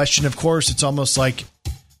big question, of course, it's almost like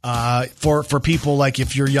for people, like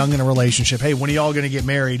if you're young in a relationship, hey, when are y'all going to get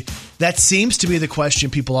married? That seems to be the question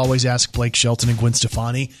people always ask Blake Shelton and Gwen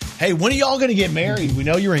Stefani. Hey, when are y'all going to get married? We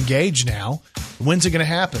know you're engaged now. When's it going to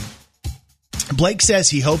happen? Blake says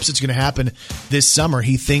he hopes it's going to happen this summer.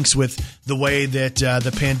 He thinks with the way that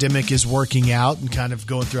the pandemic is working out and kind of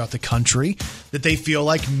going throughout the country, that they feel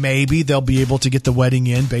like maybe they'll be able to get the wedding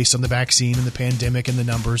in based on the vaccine and the pandemic and the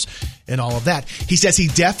numbers and all of that. He says he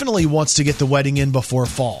definitely wants to get the wedding in before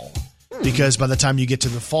fall, because by the time you get to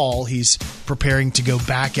the fall, he's preparing to go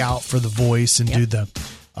back out for The Voice and do the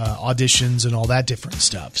auditions and all that different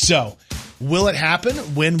stuff. So will it happen?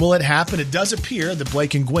 When will it happen? It does appear that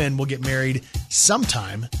Blake and Gwen will get married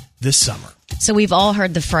sometime this summer. So we've all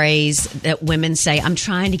heard the phrase that women say, "I'm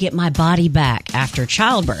trying to get my body back after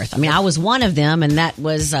childbirth." I mean, I was one of them, and that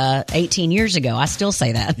was 18 years ago. I still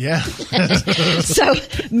say that. Yeah. So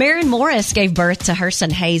Maren Morris gave birth to her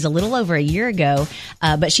son Hayes a little over a year ago,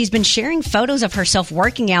 but she's been sharing photos of herself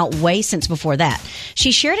working out way since before that.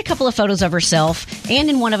 She shared a couple of photos of herself, and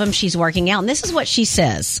in one of them she's working out. And this is what she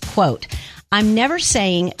says, quote, "I'm never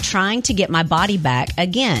saying trying to get my body back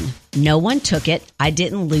again. No one took it. I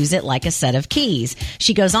didn't lose it like a set of keys."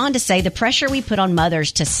 She goes on to say the pressure we put on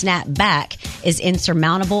mothers to snap back is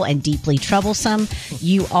insurmountable and deeply troublesome.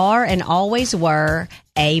 You are and always were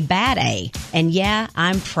a bad A. And yeah,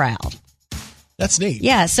 I'm proud. That's neat.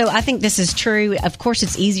 Yeah, so I think this is true. Of course,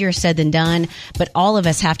 it's easier said than done, but all of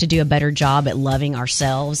us have to do a better job at loving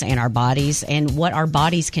ourselves and our bodies and what our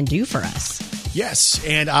bodies can do for us. Yes.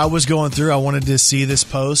 And I was going through, I wanted to see this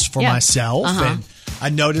post for myself. And I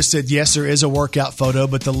noticed that, yes, there is a workout photo,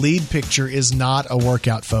 but the lead picture is not a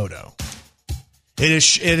workout photo. It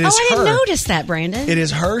is I didn't notice that, Brandon. It is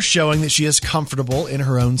her showing that she is comfortable in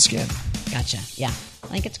her own skin. Gotcha. Yeah. I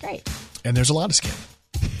think it's great. And there's a lot of skin.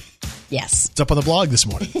 Yes. It's up on the blog this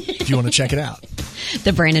morning if you want to check it out.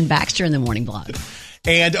 The Brandon Baxter in the Morning Blog.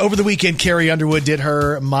 And over the weekend, Carrie Underwood did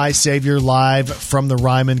her My Savior live from the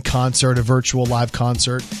Ryman concert, a virtual live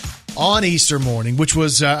concert on Easter morning, which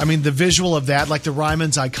was, the visual of that, like the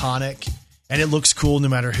Ryman's iconic, and it looks cool no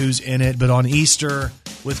matter who's in it. But on Easter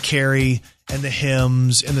with Carrie and the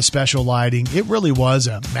hymns and the special lighting, it really was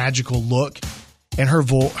a magical look. And her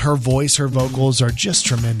voice, her vocals are just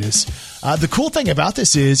tremendous. The cool thing about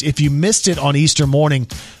this is if you missed it on Easter morning,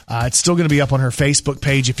 it's still going to be up on her Facebook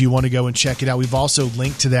page if you want to go and check it out. We've also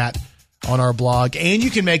linked to that on our blog. And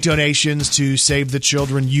you can make donations to Save the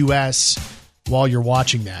Children US while you're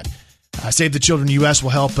watching that. Save the Children US will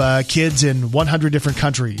help kids in 100 different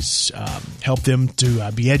countries, help them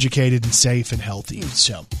to be educated and safe and healthy.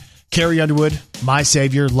 So Carrie Underwood, My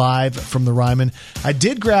Savior, live from the Ryman. I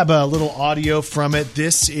did grab a little audio from it.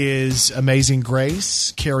 This is Amazing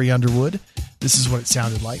Grace, Carrie Underwood. This is what it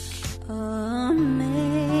sounded like. Amazing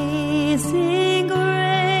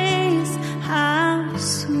grace, how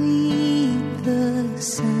sweet the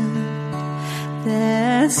sound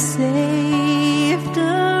that saved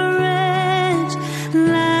a wretch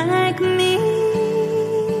like me.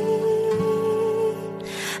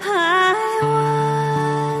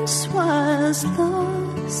 Was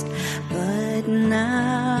lost, but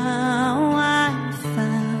now I'm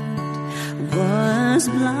found. Was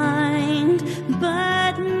blind,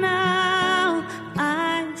 but now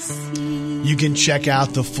I see. You can check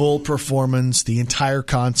out the full performance, the entire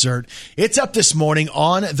concert. It's up this morning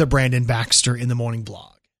on the Brandon Baxter in the Morning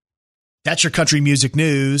blog. That's your country music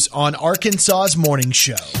news on Arkansas's Morning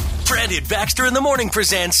Show. Brandon Baxter in the Morning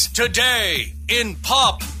presents Today in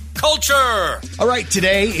Pop Culture. All right,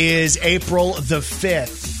 today is April the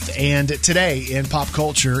 5th, and today in pop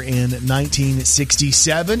culture in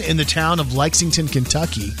 1967 in the town of Lexington,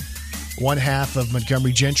 Kentucky, one half of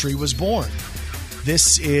Montgomery Gentry was born.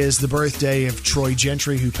 This is the birthday of Troy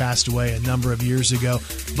Gentry, who passed away a number of years ago.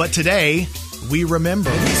 But today, we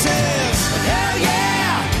remember. He says, hell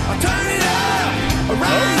yeah, I'll turn it up,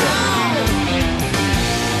 around.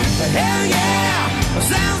 Hell yeah,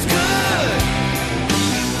 sounds good.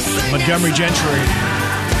 Montgomery Gentry.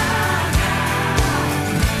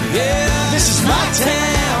 Yeah, this is my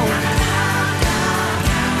town.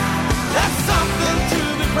 That's something to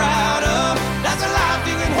be proud of. That's a life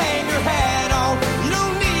you can hang your hat on. You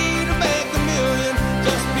don't need to make a million.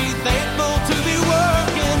 Just be thankful to be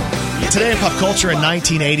working. Today in pop culture in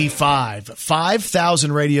 1985,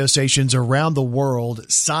 5,000 radio stations around the world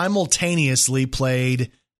simultaneously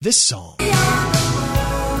played this song.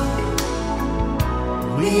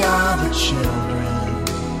 We are the children.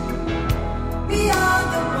 We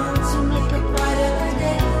are the ones who make a brighter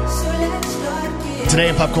day. So let's start again. Today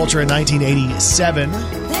in pop culture in 1987,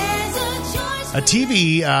 a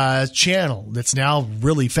TV channel that's now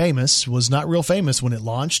really famous was not real famous when it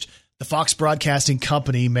launched. The Fox Broadcasting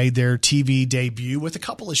Company made their TV debut with a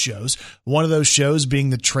couple of shows. One of those shows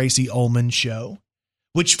being the Tracy Ullman Show,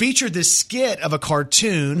 which featured this skit of a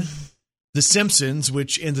cartoon, The Simpsons,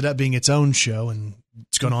 which ended up being its own show and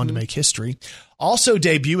it's gone on to make history. Also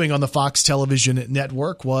debuting on the Fox television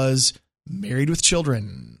network was Married with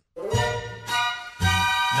Children.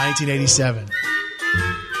 1987.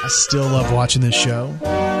 I still love watching this show.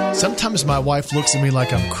 Sometimes my wife looks at me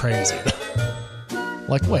like I'm crazy.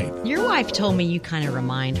 Like, wait. Your wife told me you kind of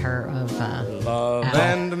remind her of Love Al.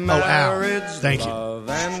 and marriage. Al. Thank you. Love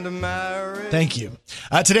and marriage. Thank you.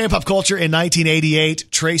 Today in pop culture in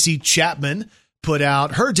 1988, Tracy Chapman put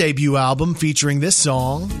out her debut album featuring this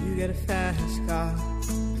song. You get a fast car.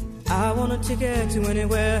 I want a ticket to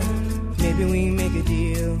anywhere. Maybe we make a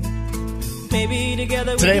deal. Maybe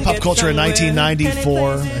together. Today in pop culture in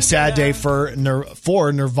 1994, a sad day for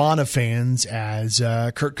Nirvana fans as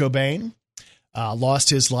Kurt Cobain lost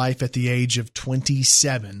his life at the age of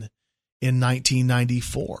 27 in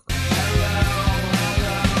 1994.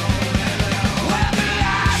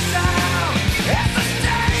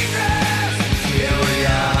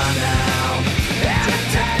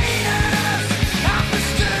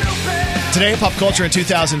 Today in pop culture in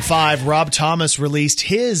 2005, Rob Thomas released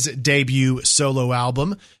his debut solo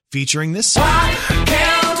album featuring this song. Why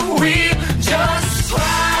can't we just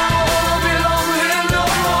cry? Won't be lonely no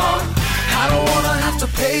more. I don't want to have to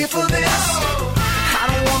pay for this. I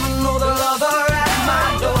don't want to know the lover at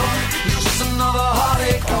my door. It's just another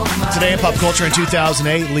heartache on my Today in pop culture in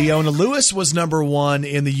 2008, Leona Lewis was number one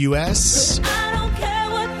in the U.S.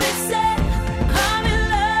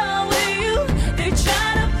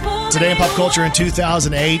 Today in pop culture in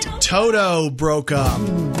 2008, Toto broke up.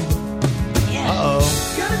 Uh-oh.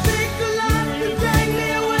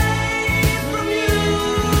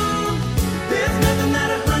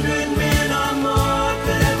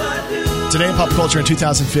 Today in pop culture in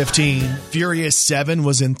 2015, Furious 7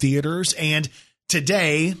 was in theaters, and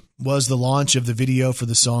today was the launch of the video for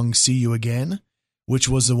the song See You Again, which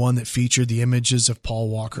was the one that featured the images of Paul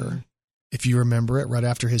Walker. If you remember it, right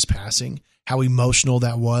after his passing, how emotional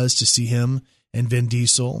that was to see him and Vin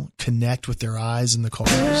Diesel connect with their eyes in the cars.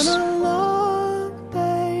 Been a long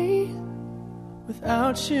day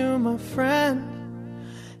without you, my friend,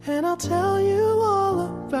 and I'll tell you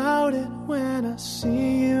all about it when I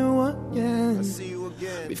see you again.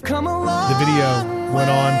 We've come a long The video went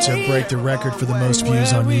on to break the record for the most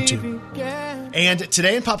views on YouTube. And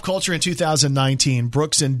today in pop culture in 2019,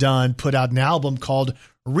 Brooks and Dunn put out an album called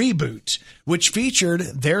Reboot, which featured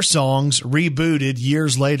their songs rebooted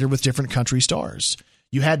years later with different country stars.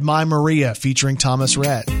 You had My Maria featuring Thomas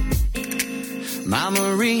Rhett. My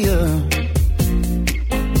Maria,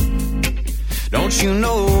 don't you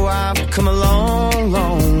know I've come a long,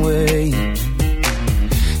 long way.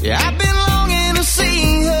 Yeah, I've been longing to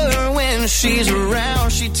see her when she's around.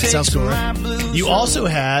 She takes Sounds cool, my right? blues. You also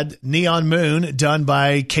had Neon Moon done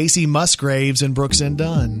by Casey Musgraves and Brooks and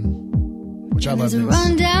Dunn, which I love There's a this.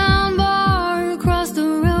 rundown bar across the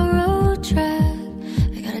railroad track.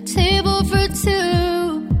 I got a table for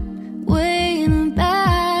two, way in the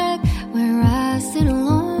back, where I sit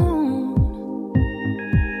alone.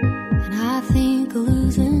 And I think of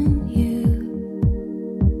losing you.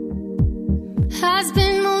 I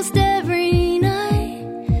spend most every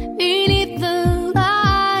night beneath the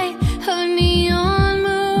light of neon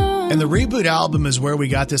moon. And the Reboot album is where we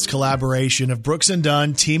got this collaboration of Brooks and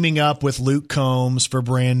Dunn teaming up with Luke Combs for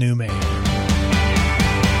Brand New Man.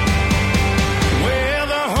 Well,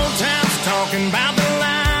 the whole town's talking about the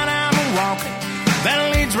line I'm walking that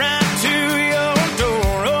leads right to your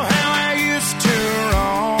door. Oh, how I used to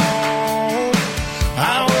roam.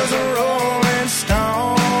 I was a rolling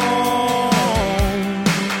stone.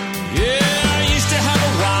 Yeah, I used to have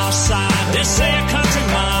a wild side. They say a country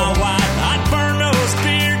mile wide. I'd burn those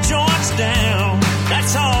beer joints down.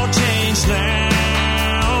 That's all changed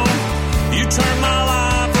now. You turned my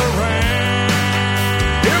life around.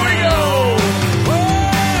 Here we go.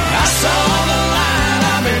 I saw the light.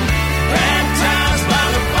 I've been baptized by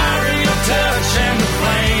the fire of your touch and the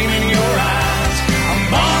flame in your eyes. I'm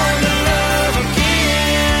born to love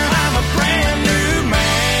again. I'm a brand new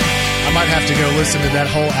man. I might have to go listen to that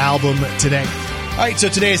whole album today. All right, so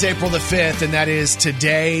today is April the 5th, and that is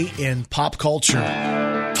Today in Pop Culture.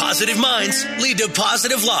 Positive minds lead to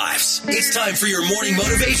positive lives. It's time for your morning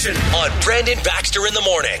motivation on Brandon Baxter in the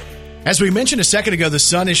Morning. As we mentioned a second ago, the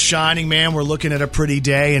sun is shining, man. We're looking at a pretty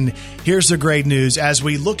day, and here's the great news. As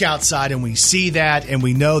we look outside and we see that, and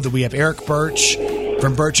we know that we have Eric Birch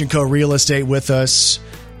from Birch & Co. Real Estate with us,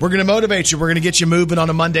 we're going to motivate you. We're going to get you moving on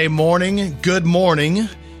a Monday morning. Good morning,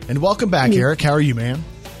 and welcome back, Eric. How are you, man?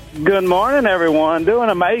 Good morning, everyone. Doing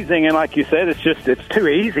amazing, and like you said, it's too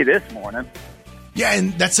easy this morning. Yeah,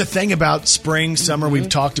 and that's the thing about spring, summer. We've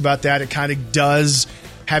talked about that. It kind of does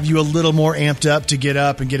have you a little more amped up to get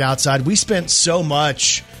up and get outside. We spent so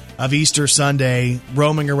much of Easter Sunday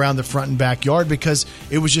roaming around the front and backyard because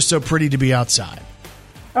it was just so pretty to be outside.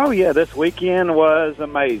 Oh yeah, this weekend was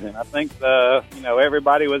amazing. I think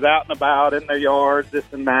everybody was out and about in their yards, this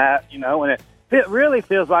and that, and it really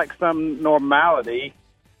feels like some normality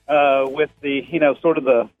with the sort of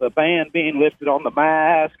the ban being lifted on the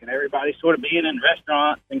mask and everybody sort of being in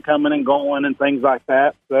restaurants and coming and going and things like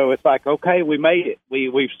that. So it's like, okay, we made it.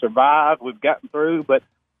 We've survived. We've gotten through. But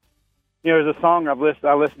there's a song I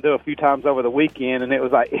listened to a few times over the weekend, and it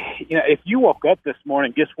was like, if you woke up this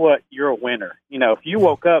morning, guess what? You're a winner. If you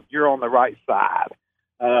woke up, you're on the right side.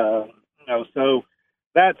 So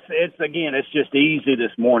it's just easy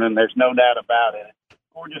this morning. There's no doubt about it. It's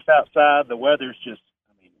gorgeous outside. The weather's just,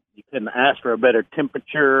 you couldn't ask for a better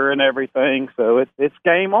temperature and everything. So it's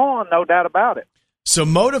game on, no doubt about it. So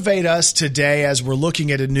motivate us today as we're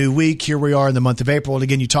looking at a new week. Here we are in the month of April. And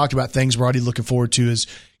again, you talked about things we're already looking forward to as,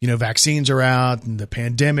 vaccines are out and the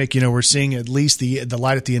pandemic, we're seeing at least the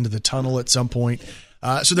light at the end of the tunnel at some point.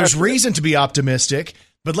 So there's reason to be optimistic,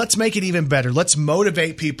 but let's make it even better. Let's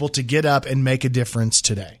motivate people to get up and make a difference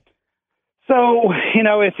today. So,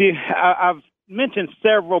 I've mentioned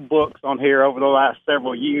several books on here over the last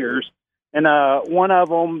several years, and one of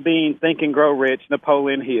them being Think and Grow Rich,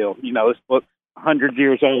 Napoleon Hill. This book's 100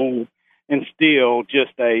 years old and still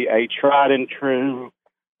just a tried and true,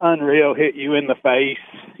 unreal, hit you in the face,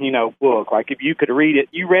 book. Like if you could read it,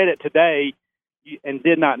 you read it today and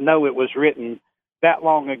did not know it was written that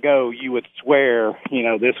long ago, you would swear,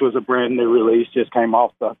 this was a brand new release, just came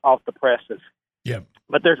off the presses. Yeah.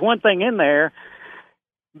 But there's one thing in there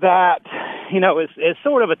that, is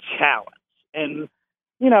sort of a challenge. And,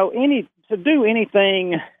 to do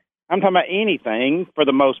anything, I'm talking about anything for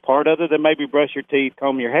the most part, other than maybe brush your teeth,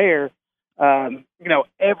 comb your hair,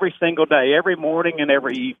 every single day, every morning and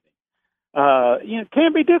every evening,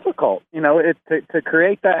 can be difficult, to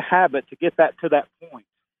create that habit, to get that to that point.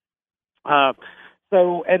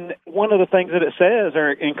 And one of the things that it says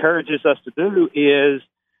or encourages us to do is,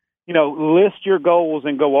 list your goals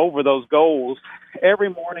and go over those goals every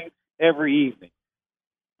morning, every evening.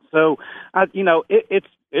 So,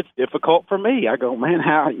 it's difficult for me. I go, man,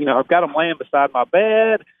 how, I've got them laying beside my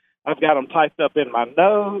bed. I've got them typed up in my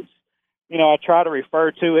notes. I try to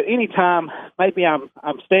refer to it anytime. Maybe I'm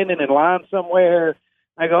standing in line somewhere.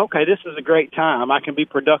 I go, okay, this is a great time. I can be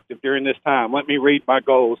productive during this time. Let me read my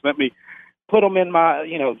goals. Let me put them in my,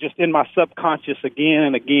 just in my subconscious again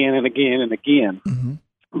and again and again and again. Mm-hmm.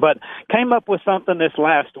 But came up with something this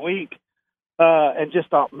last week and just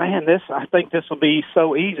thought, man, I think this will be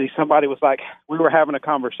so easy. Somebody was like, we were having a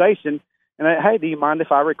conversation, and hey, do you mind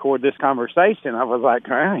if I record this conversation? I was like,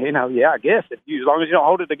 yeah, I guess. As long as you don't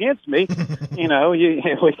hold it against me,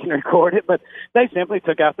 we can record it. But they simply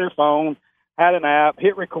took out their phone, had an app,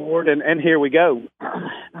 hit record, and here we go.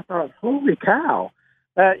 I thought, holy cow,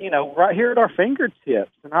 right here at our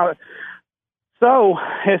fingertips. So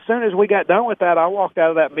as soon as we got done with that, I walked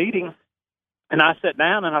out of that meeting, and I sat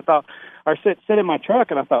down, and I thought, or sit in my truck,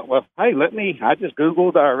 and I thought, well, hey, I just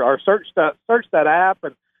Googled or searched that app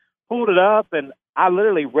and pulled it up, and I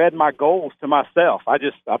literally read my goals to myself. I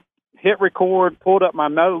hit record, pulled up my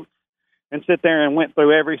notes, and sit there and went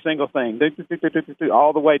through every single thing,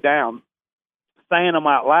 all the way down, saying them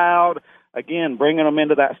out loud, again, bringing them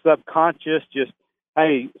into that subconscious, just,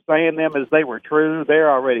 hey, saying them as they were true.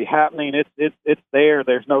 They're already happening. It's there.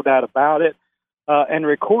 There's no doubt about it. And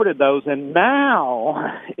recorded those. And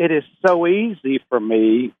now it is so easy for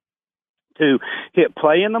me to hit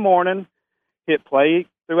play in the morning, hit play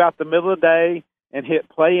throughout the middle of the day, and hit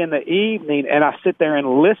play in the evening. And I sit there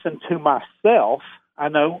and listen to myself. I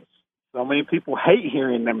know so many people hate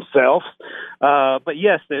hearing themselves. But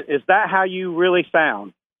yes, is that how you really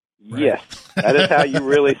sound? Right. Yes, that is how you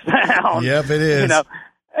really sound. Yep, it is.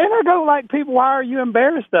 And I go, like, people, why are you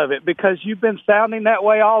embarrassed of it? Because you've been sounding that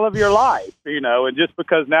way all of your life, and just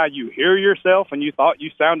because now you hear yourself and you thought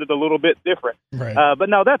you sounded a little bit different. Right. But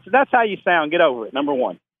no, that's how you sound. Get over it, number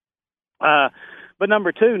one. But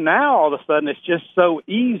number two, now all of a sudden it's just so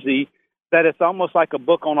easy that it's almost like a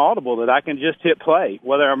book on Audible that I can just hit play,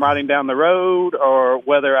 whether I'm riding down the road or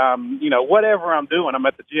whether I'm, whatever I'm doing. I'm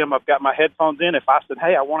at the gym, I've got my headphones in. If I said,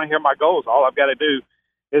 hey, I want to hear my goals, all I've got to do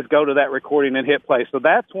is go to that recording and hit play. So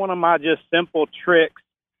that's one of my just simple tricks,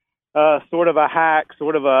 sort of a hack,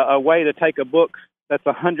 sort of a way to take a book that's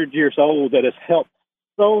 100 years old that has helped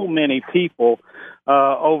so many people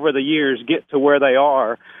over the years get to where they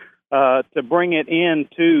are, to bring it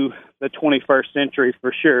into the 21st century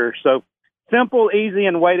for sure. So simple, easy,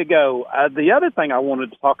 and way to go. The other thing I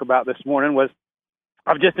wanted to talk about this morning was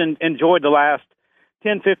I've just enjoyed the last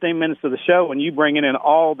 10, 15 minutes of the show, and you bringing in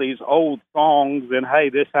all these old songs, and, hey,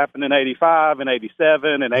 this happened in 85 and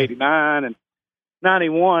 87 and 89 and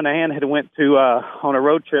 91. Ann had went to on a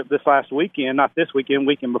road trip this last weekend, not this weekend,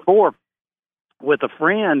 weekend before, with a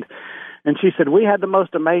friend, and she said, we had the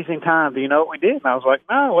most amazing time. Do you know what we did? And I was like,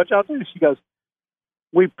 no, what y'all do? She goes,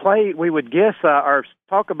 we would guess or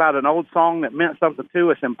talk about an old song that meant something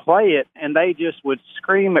to us and play it, and they just would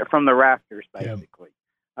scream it from the rafters, basically. Yep.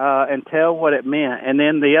 And tell what it meant. And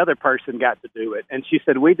then the other person got to do it. And she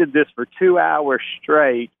said, we did this for 2 hours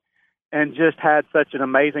straight and just had such an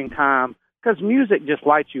amazing time because music just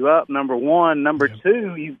lights you up, number one. Number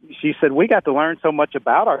two, she said, we got to learn so much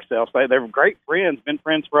about ourselves. They were great friends, been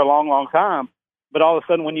friends for a long, long time. But all of a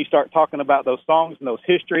sudden, when you start talking about those songs and those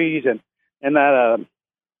histories and that,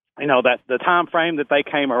 that the time frame that they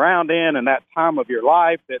came around in and that time of your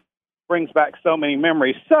life, that brings back so many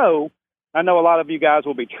memories. So I know a lot of you guys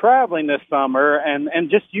will be traveling this summer and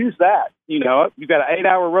just use that. You've got an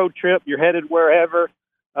 8-hour road trip. You're headed wherever.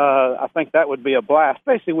 I think that would be a blast,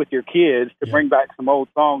 especially with your kids, to bring back some old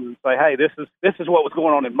songs and say, hey, this is what was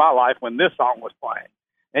going on in my life when this song was playing.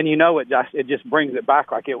 And it just brings it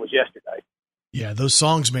back like it was yesterday. Yeah, those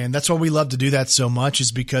songs, man, that's why we love to do that so much,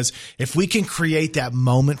 is because if we can create that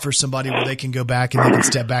moment for somebody where they can go back and they can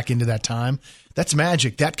step back into that time, that's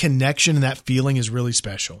magic. That connection and that feeling is really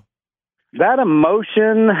special. That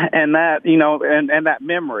emotion and that, and that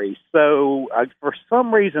memory. So for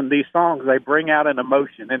some reason, these songs, they bring out an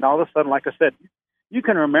emotion. And all of a sudden, like I said, you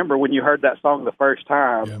can remember when you heard that song the first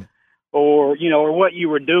time or what you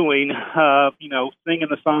were doing, singing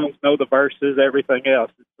the songs, know the verses, everything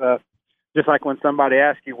else. It's just like when somebody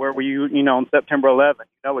asks you, where were you, on September 11th,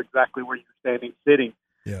 you know exactly where you're standing, sitting.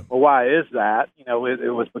 Yeah. Well, why is that? You know, it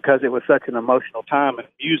was because it was such an emotional time, and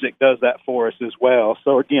music does that for us as well.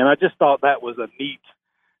 So again, I just thought that was a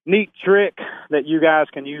neat trick that you guys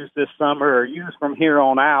can use this summer or use from here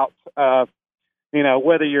on out. You know,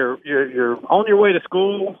 whether you're on your way to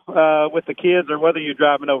school with the kids, or whether you're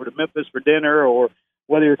driving over to Memphis for dinner, or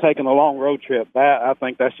whether you're taking a long road trip, I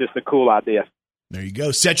think that's just a cool idea. There you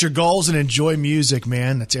go. Set your goals and enjoy music,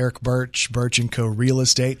 man. That's Eric Birch, Birch & Co. Real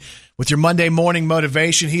Estate. With your Monday morning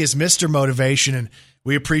motivation, he is Mr. Motivation, and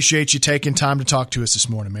we appreciate you taking time to talk to us this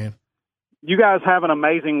morning, man. You guys have an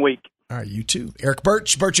amazing week. All right, you too. Eric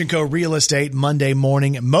Birch, Birch & Co. Real Estate, Monday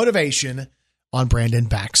morning motivation on Brandon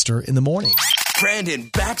Baxter in the morning. Brandon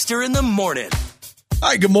Baxter in the morning. All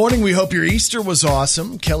right, good morning. We hope your Easter was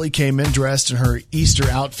awesome. Kelly came in dressed in her Easter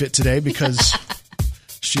outfit today because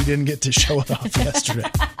she didn't get to show it off yesterday.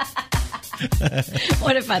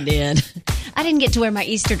 What if I did? I didn't get to wear my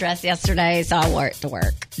Easter dress yesterday, so I wore it to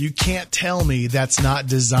work. You can't tell me that's not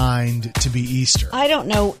designed to be Easter. I don't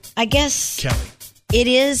know. I guess Kelly. It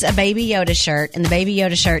is a Baby Yoda shirt, and the Baby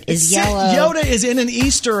Yoda shirt is yellow. Yoda is in an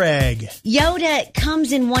Easter egg. Yoda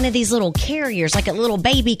comes in one of these little carriers, like a little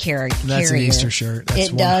baby carrier. That's an Easter shirt. That's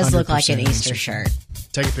it does look like an Easter shirt.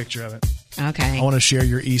 Take a picture of it. Okay. I want to share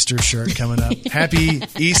your Easter shirt coming up. Happy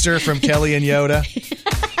Easter from Kelly and Yoda.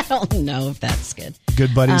 I don't know if that's good.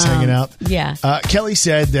 Good buddies hanging out. Yeah. Kelly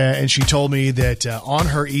said, and she told me that on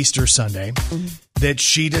her Easter Sunday, that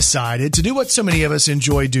she decided to do what so many of us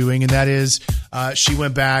enjoy doing, and that is she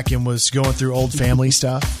went back and was going through old family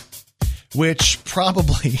stuff, which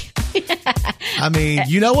probably, I mean,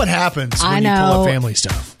 you know what happens when you pull up family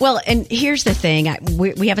stuff. Well, and here's the thing.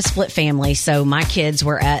 We have a split family, so my kids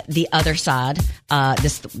were at the other side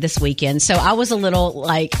this weekend. So I was a little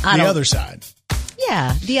like, the other side.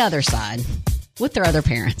 Yeah, the other side with their other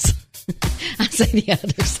parents. I say the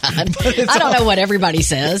other side. I don't know what everybody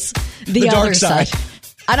says. The dark other side.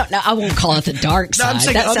 I don't know. I won't call it the dark side. No, I'm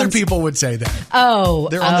saying other people would say that. Oh.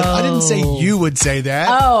 I didn't say you would say that.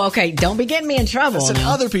 Oh, okay. Don't be getting me in trouble. I said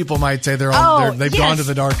other people might say they've gone to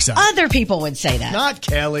the dark side. Other people would say that. Not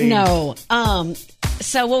Kelly. No.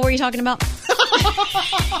 So what were you talking about?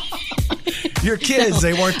 Your kids,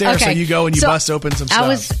 they weren't there, so you go and you bust open some stuff. I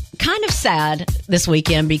was kind of sad this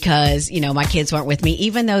weekend because, my kids weren't with me,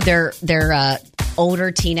 even though they're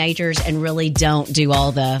older teenagers and really don't do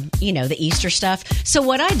all the, the Easter stuff. So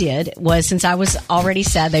what I did was, since I was already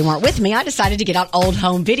sad they weren't with me, I decided to get out old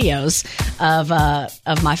home videos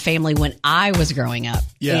of my family when I was growing up.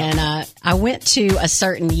 Yeah. And I went to a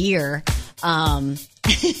certain year,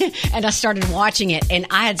 and I started watching it, and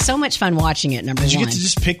I had so much fun watching it. Number one. Did you get to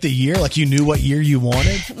just pick the year? Like you knew what year you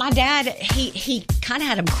wanted? My dad, he kind of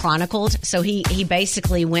had them chronicled. So he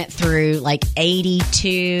basically went through like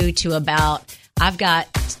 82 to about, I've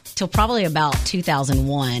got till probably about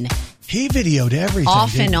 2001. He videoed everything.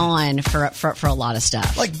 Off and on for a lot of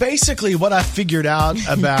stuff. Like basically what I figured out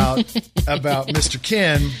about Mr.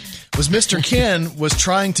 Ken was Mr. Ken was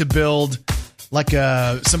trying to build like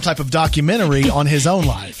some type of documentary on his own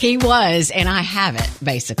life. He was, and I have it,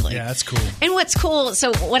 basically. Yeah, that's cool. And what's cool,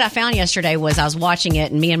 so what I found yesterday was I was watching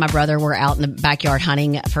it, and me and my brother were out in the backyard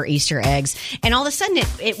hunting for Easter eggs, and all of a sudden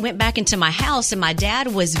it went back into my house, and my dad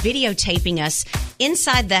was videotaping us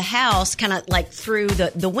inside the house, kind of like through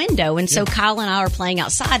the window, and so Kyle and I are playing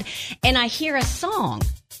outside, and I hear a song.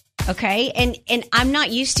 Okay. And I'm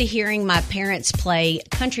not used to hearing my parents play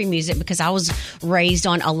country music because I was raised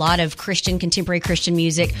on a lot of contemporary Christian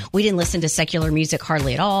music. We didn't listen to secular music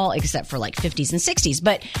hardly at all, except for like 50s and 60s.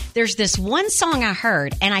 But there's this one song I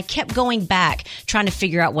heard, and I kept going back trying to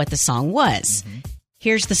figure out what the song was. Mm-hmm.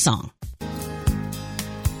 Here's the song.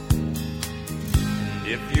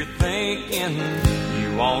 If you're thinking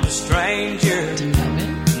you want a stranger,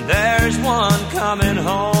 there's one coming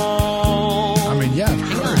home. I mean, yeah, I've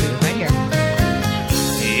heard it. Right here.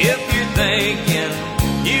 If you're thinking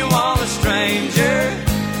you want a stranger,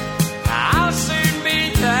 I'll soon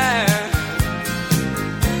be there.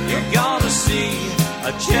 You're gonna see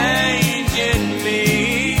a change in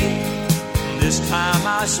me. This time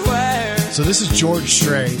I swear. So this is George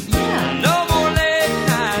Strait. Yeah. No more late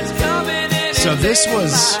nights coming in. So this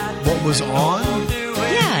was what was on?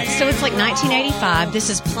 Yeah, so it's like 1985. This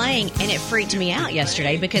is playing, and it freaked me out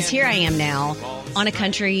yesterday because here I am now on a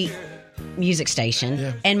country music station.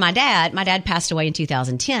 Yeah. And my dad passed away in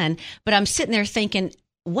 2010, but I'm sitting there thinking,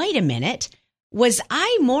 wait a minute. was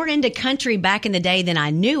I more into country back in the day than I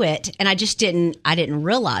knew it, and I didn't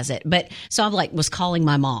realize it. But so I was calling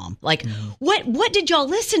my mom, like, what did y'all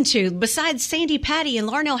listen to besides Sandy Patty and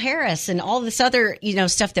Larnell Harris and all this other,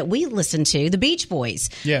 stuff that we listened to, the Beach Boys?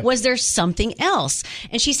 Yeah. Was there something else?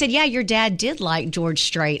 And she said, yeah, your dad did like George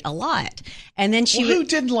Strait a lot. And then who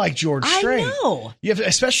didn't like George Strait? I know. You have,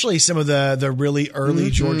 especially some of the really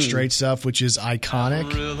early George Strait stuff, which is iconic.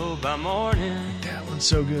 That one's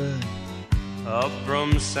so good. Up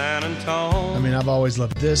from San Antonio. I mean, I've always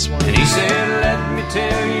loved this one. And he said, let me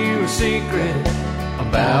tell you a secret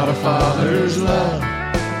about a father's love.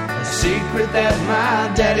 A secret that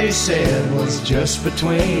my daddy said was just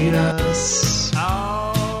between us.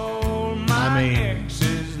 All my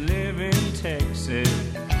exes live in Texas.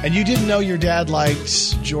 And you didn't know your dad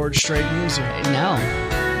liked George Strait music? No.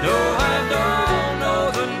 No, I don't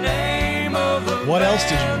know the name of the What else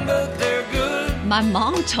did you know? but they're good. My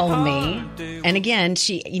mom told me, and again,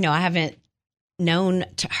 she, I haven't known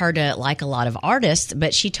her to like a lot of artists,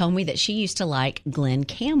 but she told me that she used to like Glenn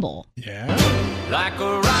Campbell. Yeah. Like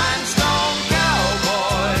a rhinestone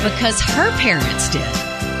cowboy. Because her parents did.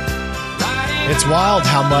 It's wild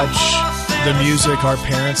how much the music our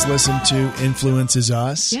parents listen to influences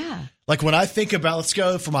us. Yeah. Like when I think about, let's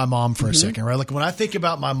go for my mom for a second, right? Like when I think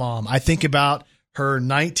about my mom, I think about her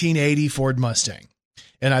 1980 Ford Mustang.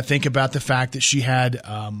 And I think about the fact that she had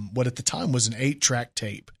what at the time was an 8-track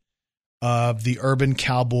tape of the Urban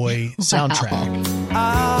Cowboy soundtrack.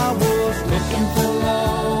 I was looking for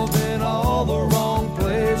love in all the wrong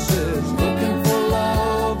places, looking for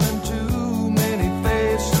love in too many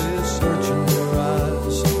faces, searching your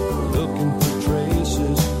eyes, looking for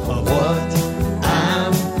traces of what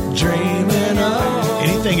I'm dreaming of.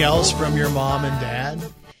 Anything else from your mom and dad?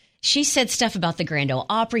 She said stuff about the Grand Ole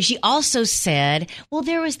Opry. She also said, well,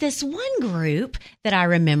 there was this one group that I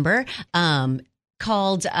remember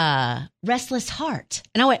called Restless Heart.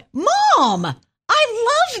 And I went, Mom,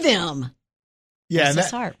 I love them. Yeah,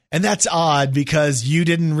 and that's odd because you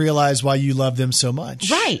didn't realize why you loved them so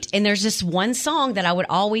much. Right. And there's this one song that I would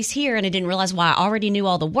always hear, and I didn't realize why I already knew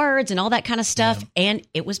all the words and all that kind of stuff. Yeah. And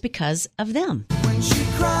it was because of them. When she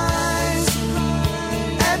cries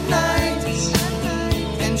at night,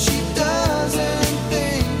 and she doesn't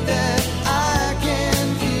think that I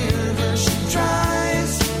can hear her, she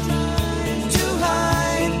tries to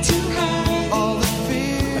hide all the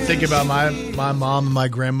fears. I think about my mom and my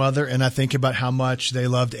grandmother, and I think about how much they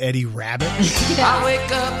loved Eddie Rabbitt. I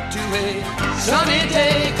wake up to a sunny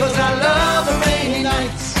day 'cause I love the rainy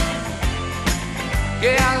nights.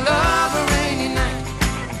 Yeah, I love a rainy night.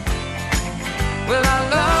 Well, I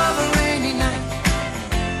love a rainy night.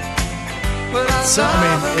 Well, So, I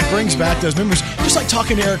mean, it brings back those memories. Just like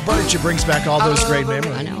talking to Eric Birch, it brings back all those great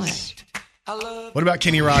memories. I know it. What about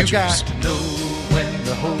Kenny Rogers? You got to know when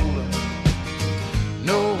to hold up.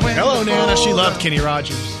 Know when Hello, to Nana. She fold loved up. Kenny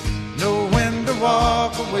Rogers. Know when to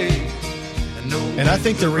walk away. And I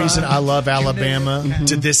think the reason I love Alabama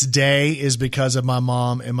to this day is because of my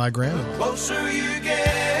mom and my grandma. Closer you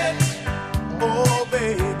get, oh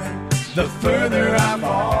baby, the further I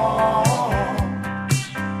fall.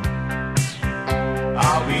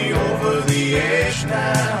 I'll be over the edge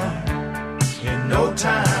now in no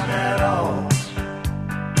time at all.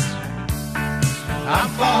 I'm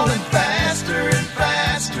falling faster and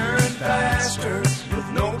faster and faster with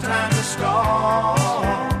no time to stall.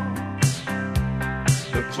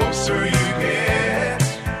 The closer you get.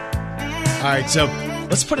 All right, so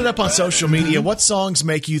let's put it up on social media. What songs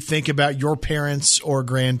make you think about your parents or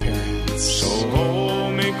grandparents? So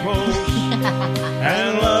hold me close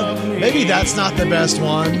and love me. Maybe that's not the best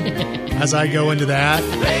one as I go into that.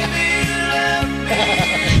 Baby, love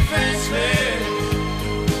me fiercely.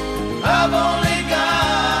 I've only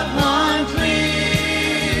got one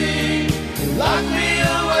plea. Lock me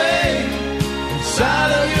away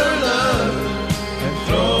inside of your love and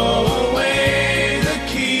throw away the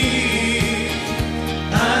key.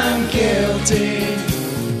 I'm guilty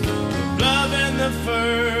of love in the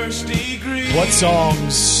first degree. What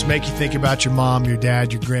songs make you think about your mom, your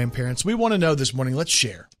dad, your grandparents? We want to know this morning. Let's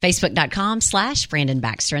share. Facebook.com/Brandon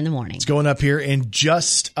Baxter in the morning. It's going up here in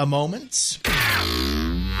just a moment.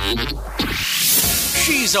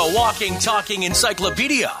 She's a walking, talking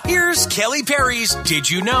encyclopedia. Here's Kelly Perry's Did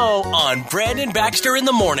You Know on Brandon Baxter in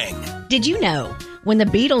the morning. Did you know when the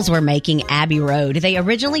Beatles were making Abbey Road, they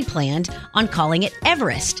originally planned on calling it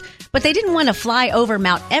Everest? But they didn't want to fly over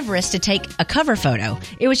Mount Everest to take a cover photo.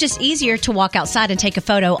 It was just easier to walk outside and take a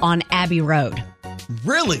photo on Abbey Road.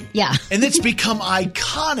 Really? Yeah. And it's become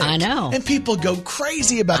iconic. I know. And people go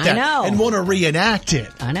crazy about that. I know. And want to reenact it.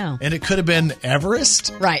 I know. And it could have been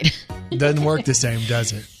Everest. Right. Doesn't work the same,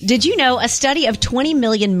 does it? Did you know a study of 20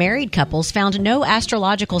 million married couples found no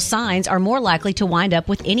astrological signs are more likely to wind up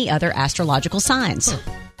with any other astrological signs?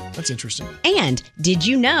 That's interesting. And did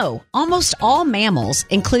you know almost all mammals,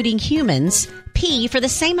 including humans, pee for the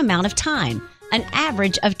same amount of time, an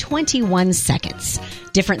average of 21 seconds.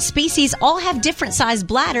 Different species all have different sized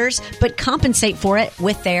bladders, but compensate for it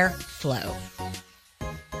with their flow.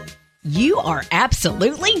 You are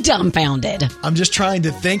absolutely dumbfounded. I'm just trying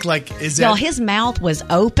to think, like, is that... Y'all, his mouth was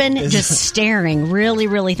open, just staring, really,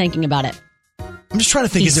 really thinking about it. I'm just trying to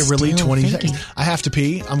think, is it really 20 seconds? I have to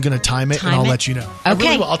pee. I'm going to time it, and I'll let you know. Okay. I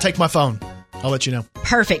really will. I'll take my phone. I'll let you know.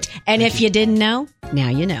 Perfect. And if you didn't know, now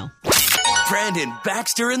you know. Brandon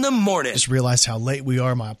Baxter in the morning. Just realized how late we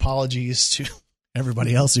are. My apologies to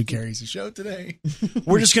everybody else who carries the show today.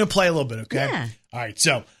 We're just going to play a little bit, okay? Yeah. All right.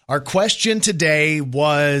 So our question today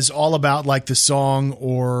was all about like the song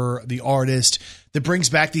or the artist that brings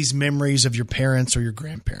back these memories of your parents or your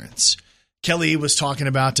grandparents. Kelly was talking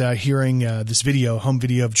about hearing this video, home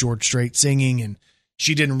video of George Strait singing, and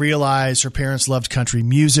she didn't realize her parents loved country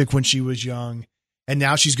music when she was young. And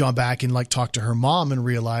now she's gone back and like talked to her mom and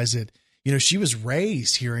realized that, you know, she was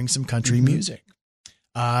raised hearing some country music.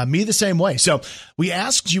 Me the same way. So we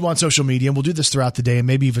asked you on social media, and we'll do this throughout the day and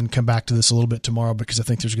maybe even come back to this a little bit tomorrow because I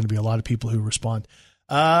think there's going to be a lot of people who respond.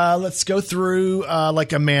 Let's go through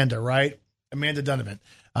like Amanda, right? Amanda Donovan.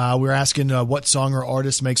 We're asking what song or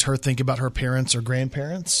artist makes her think about her parents or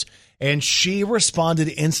grandparents. And she responded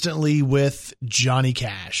instantly with Johnny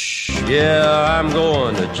Cash. Yeah, I'm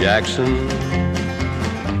going to Jackson.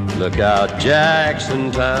 Look out,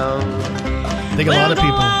 Jackson Town. I think a lot of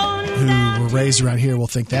people who were raised around here will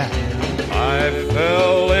think that. I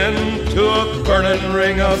fell into a burning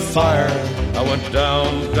ring of fire. I went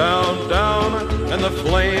down, down, down, and the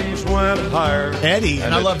flames went higher. Eddie,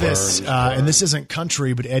 and I love this, and this isn't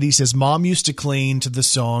country, but Eddie says, Mom used to clean to the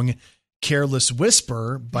song Careless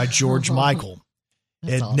Whisper by George Michael.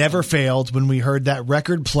 It awesome. Never failed. When we heard that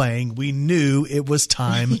record playing, we knew it was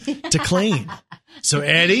time to clean. So,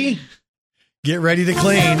 Eddie, get ready to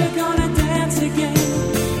clean.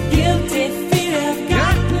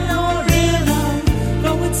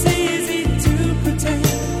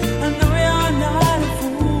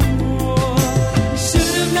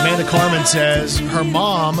 Amanda Carmen says her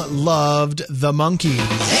mom loved the Monkees.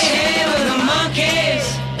 Hey, we're the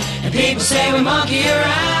Monkees, and people say we monkey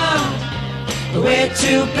around, but we're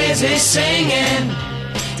too busy singing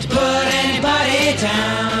to put anybody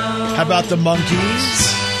down. How about the Monkees?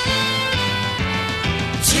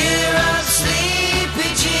 Cheer up,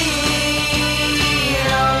 sleepy Jean.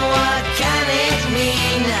 Oh, what can it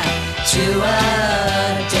mean to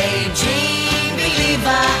a daydream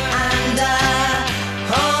believer and a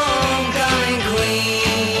homecoming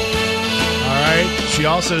queen? All right. She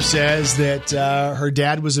also says that her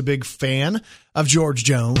dad was a big fan of George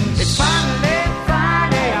Jones. It's finally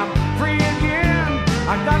Friday, I'm free again.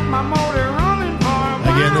 I got my motor running for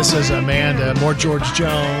a Again, this is Amanda, more George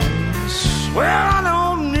Jones. Well, I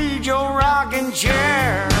don't need your rocking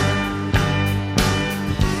chair.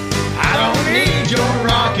 I don't need your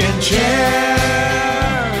rocking chair.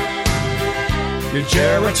 Your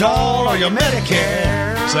Geritol or your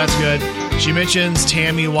Medicare. So that's good. She mentions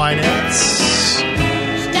Tammy Wynette.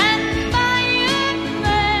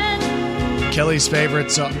 Kelly's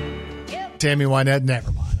favorite song. Tammy Wynette.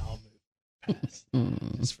 Never mind. I'll move past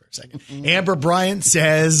just for a second. Amber Bryant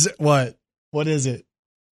says what? What is it?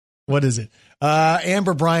 What is it?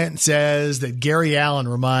 Amber Bryant says that Gary Allen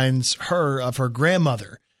reminds her of her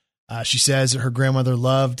grandmother. She says that her grandmother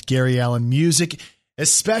loved Gary Allen music,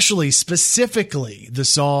 specifically the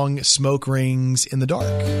song Smoke Rings in the Dark.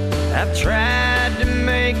 I've tried to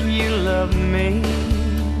make you love me.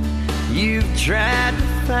 You've tried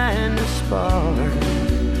to find a spark.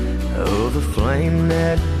 Oh, the flame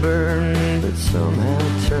that burned but somehow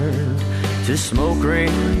turned to smoke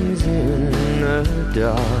rings in the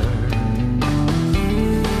dark.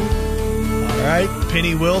 All right.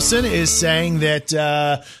 Penny Wilson is saying that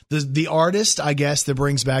the artist, I guess, that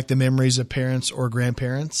brings back the memories of parents or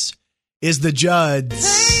grandparents is the Judds.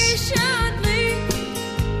 Patiently.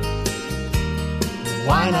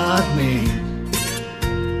 Why not me?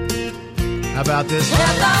 How about this?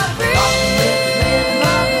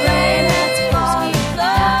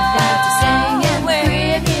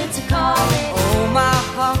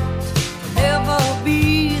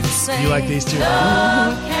 You like these two?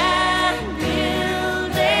 That's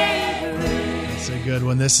a good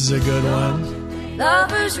one. This is a good one.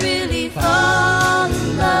 Lovers really fall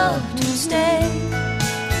in love to stay.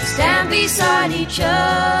 Stand beside each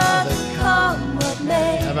other, come what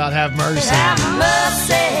may. How about Have Mercy? Have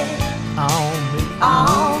mercy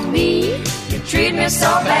me so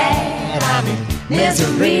bad. I'm in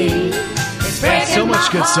misery. It's breaking So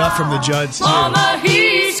much my good stuff heart. from the Judds, too. Mama,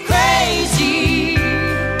 he's crazy.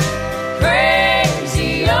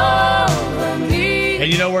 Crazy over me.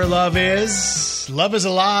 And you know where love is? Love is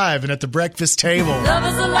alive and at the breakfast table. Love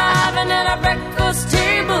is alive and at our breakfast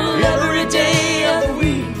table every day of the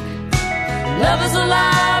week. Love is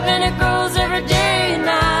alive and it grows every day and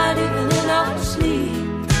night, even in our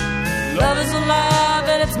sleep. Love is alive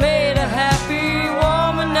and it's made a happy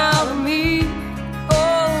woman out of me.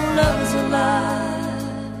 Oh, love is alive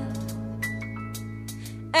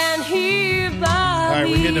and here by All right,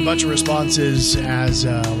 we're getting a bunch of responses as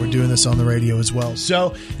we're doing this on the radio as well.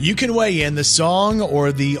 So you can weigh in the song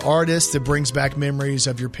or the artist that brings back memories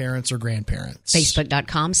of your parents or grandparents.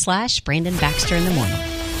 Facebook.com/Brandon Baxter in the morning.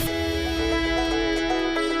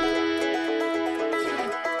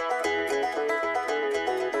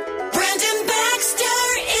 Brandon Baxter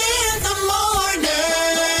in the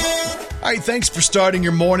morning. All right, thanks for starting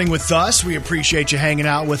your morning with us. We appreciate you hanging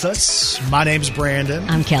out with us. My name's Brandon.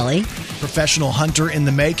 I'm Kelly. Professional hunter in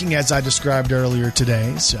the making, as I described earlier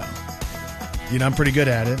today. So, I'm pretty good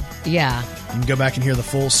at it. Yeah. You can go back and hear the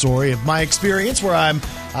full story of my experience where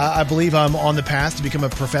I believe I'm on the path to become a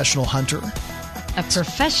professional hunter. A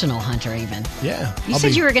professional hunter, even. Yeah. You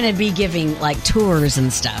said you were going to be giving like tours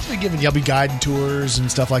and stuff. I'll be guiding tours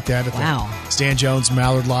and stuff like that at the Stan Jones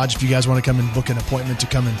Mallard Lodge. If you guys want to come and book an appointment to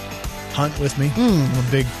come and hunt with me,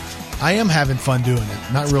 I am having fun doing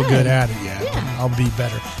it. Not real good at it yet. Yeah. I'll be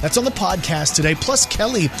better. That's on the podcast today. Plus,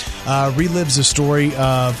 Kelly relives the story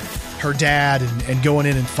of her dad and going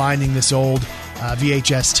in and finding this old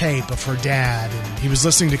VHS tape of her dad. And he was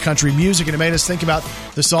listening to country music, and it made us think about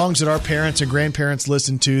the songs that our parents and grandparents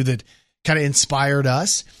listened to that kind of inspired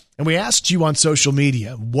us. And we asked you on social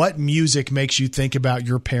media, what music makes you think about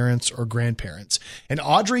your parents or grandparents? And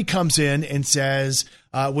Audrey comes in and says,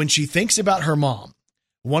 when she thinks about her mom,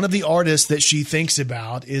 one of the artists that she thinks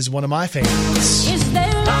about is one of my favorites. Is there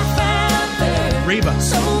life out there? Reba.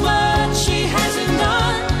 So much she hasn't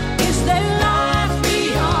done. Is there life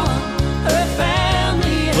beyond her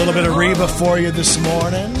family? A little bit of Reba for you this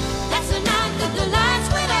morning. That's the night that the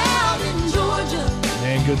lights went out in Georgia.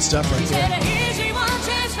 Man, good stuff right She said, there. here's your one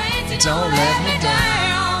chance, fancy, Don't let me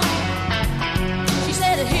down. She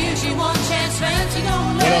said, here's your one chance, fancy,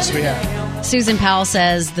 don't let What else me we have? Susan Powell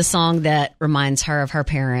says the song that reminds her of her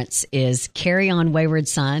parents is Carry On Wayward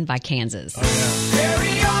Son by Kansas.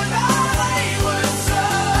 Carry on, my wayward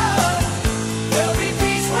son. There'll be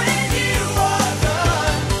peace when you are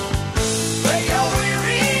done. Lay your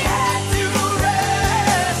weary head to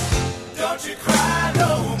rest. Don't you cry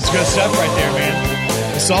no more. It's good stuff right there, man.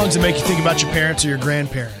 The songs that make you think about your parents or your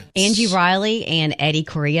grandparents. Angie Riley and Eddie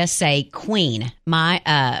Correa say Queen. Mine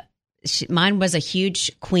was a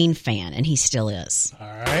huge Queen fan, and he still is. All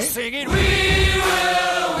right. Sing it. We will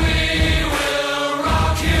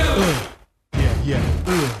rock you. Yeah.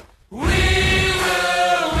 Ooh. We will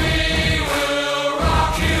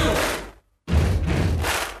rock you.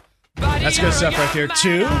 That's good stuff right there,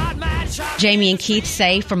 too. Jamie and Keith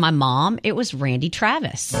say from my mom, it was Randy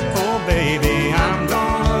Travis. Oh, baby, I'm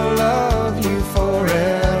gonna love you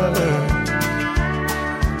forever.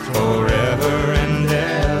 Forever and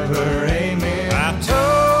ever, amen. I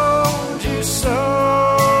told you so.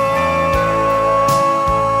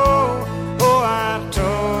 Oh, I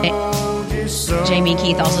told you so. Jamie and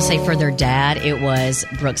Keith also say for their dad, it was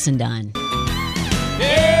Brooks and Dunn.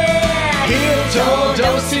 Yeah, heel toe,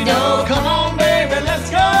 do-si-do. Come on, baby, let's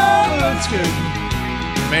go. That's good.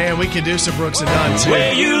 Man, we can do some Brooks and Dunn, too.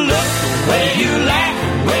 Where you look, where you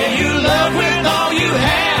laugh, where you love with all you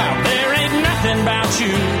have. There ain't nothing about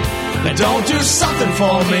you that don't do something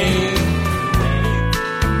for me.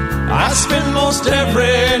 I spend most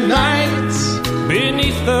every night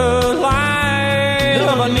beneath the light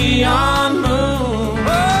of a neon moon. Oh,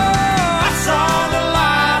 I saw the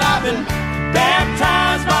light. I've been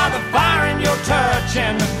baptized by the fire in your touch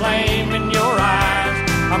and the flame in your eyes.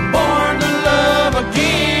 I'm born to love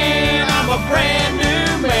again. I'm a brand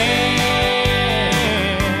new man.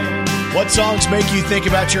 What songs make you think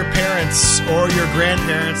about your parents or your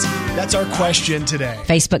grandparents? That's our question today.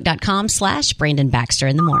 Facebook.com/Brandon Baxter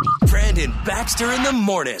in the morning. Brandon Baxter in the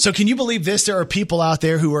morning. So can you believe this? There are people out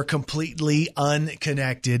there who are completely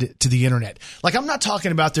unconnected to the internet. Like, I'm not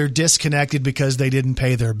talking about they're disconnected because they didn't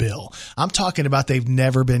pay their bill. I'm talking about they've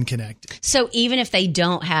never been connected. So even if they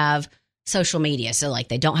don't have social media, so like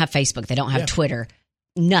they don't have Facebook, they don't have Twitter,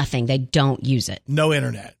 nothing, they don't use it. No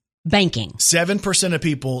internet. Banking. 7% of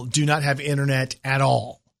people do not have internet at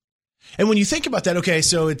all. And when you think about that, okay,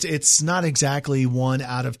 so it's not exactly 1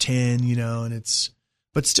 out of 10, and it's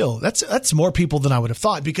But still, that's more people than I would have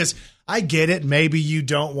thought, because I get it. Maybe you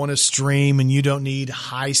don't want to stream and you don't need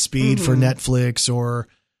high speed for Netflix or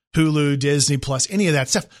Hulu, Disney Plus, any of that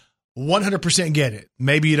stuff. 100% get it.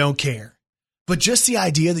 Maybe you don't care. But just the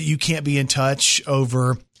idea that you can't be in touch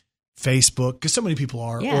over Facebook, because so many people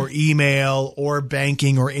are, or email or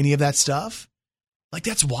banking or any of that stuff, like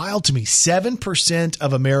that's wild to me. 7%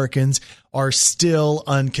 of Americans are still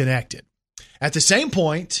unconnected. At the same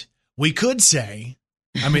point, we could say,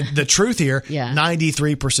 I mean, the truth here,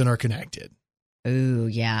 93% are connected. Ooh,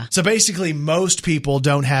 yeah. So basically, most people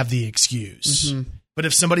don't have the excuse. But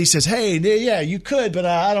if somebody says, hey, yeah, you could, but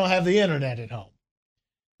I don't have the internet at home.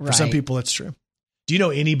 For some people, that's true. Do you know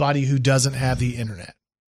anybody who doesn't have the internet?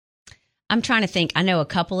 I'm trying to think. I know a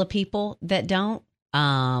couple of people that don't,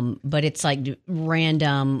 but it's like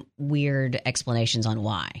random, weird explanations on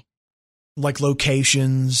why. Like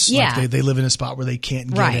locations. Yeah. Like they live in a spot where they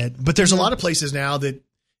can't get it. But there's a lot of places now that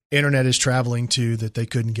internet is traveling to that they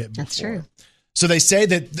couldn't get before. That's true. So they say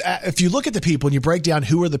that if you look at the people and you break down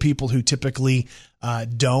who are the people who typically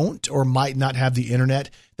don't or might not have the internet,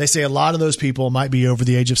 they say a lot of those people might be over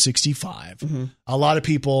the age of 65. A lot of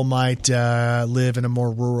people might live in a more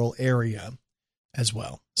rural area as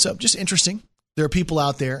well. So just interesting. There are people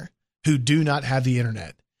out there who do not have the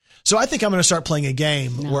internet. So I think I'm going to start playing a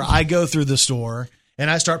game where I go through the store and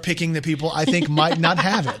I start picking the people I think might not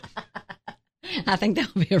have it. I think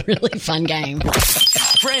that would be a really fun game.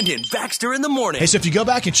 Brandon Baxter in the morning. Hey, so if you go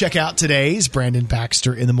back and check out today's Brandon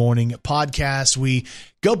Baxter in the Morning podcast, we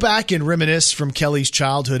go back and reminisce from Kelly's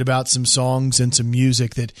childhood about some songs and some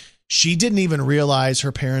music that she didn't even realize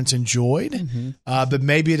her parents enjoyed, but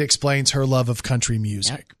maybe it explains her love of country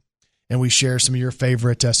music. And we share some of your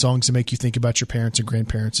favorite songs to make you think about your parents and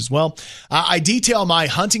grandparents as well. I detail my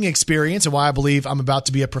hunting experience and why I believe I'm about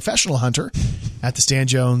to be a professional hunter at the Stan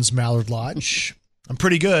Jones Mallard Lodge. I'm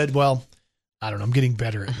pretty good. Well, I don't know. I'm getting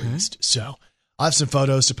better at least. So I have some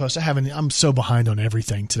photos to post. I'm so behind on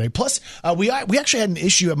everything today. Plus, we actually had an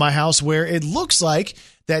issue at my house where it looks like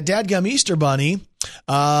that dadgum Easter Bunny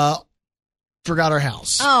forgot our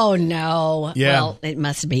house. Oh, no. Yeah. Well, it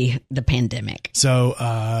must be the pandemic. So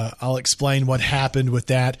I'll explain what happened with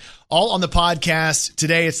that. All on the podcast.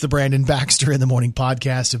 Today, it's the Brandon Baxter in the Morning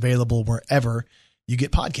podcast, available wherever you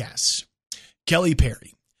get podcasts. Kelly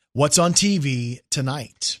Perry, what's on TV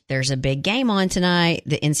tonight? There's a big game on tonight,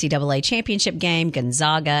 the NCAA championship game,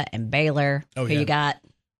 Gonzaga and Baylor. Oh, Who you got?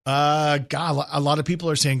 God, a lot of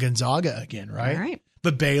people are saying Gonzaga again, right? All right.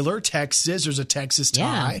 But Baylor, Texas, there's a Texas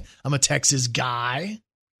tie. Yeah. I'm a Texas guy.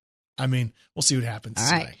 I mean, we'll see what happens. All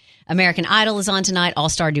right. Tonight. American Idol is on tonight.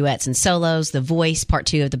 All-Star Duets and Solos. The Voice, Part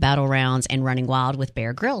 2 of the Battle Rounds, and Running Wild with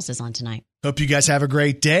Bear Grylls is on tonight. Hope you guys have a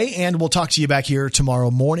great day, and we'll talk to you back here tomorrow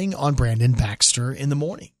morning on Brandon Baxter in the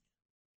Morning.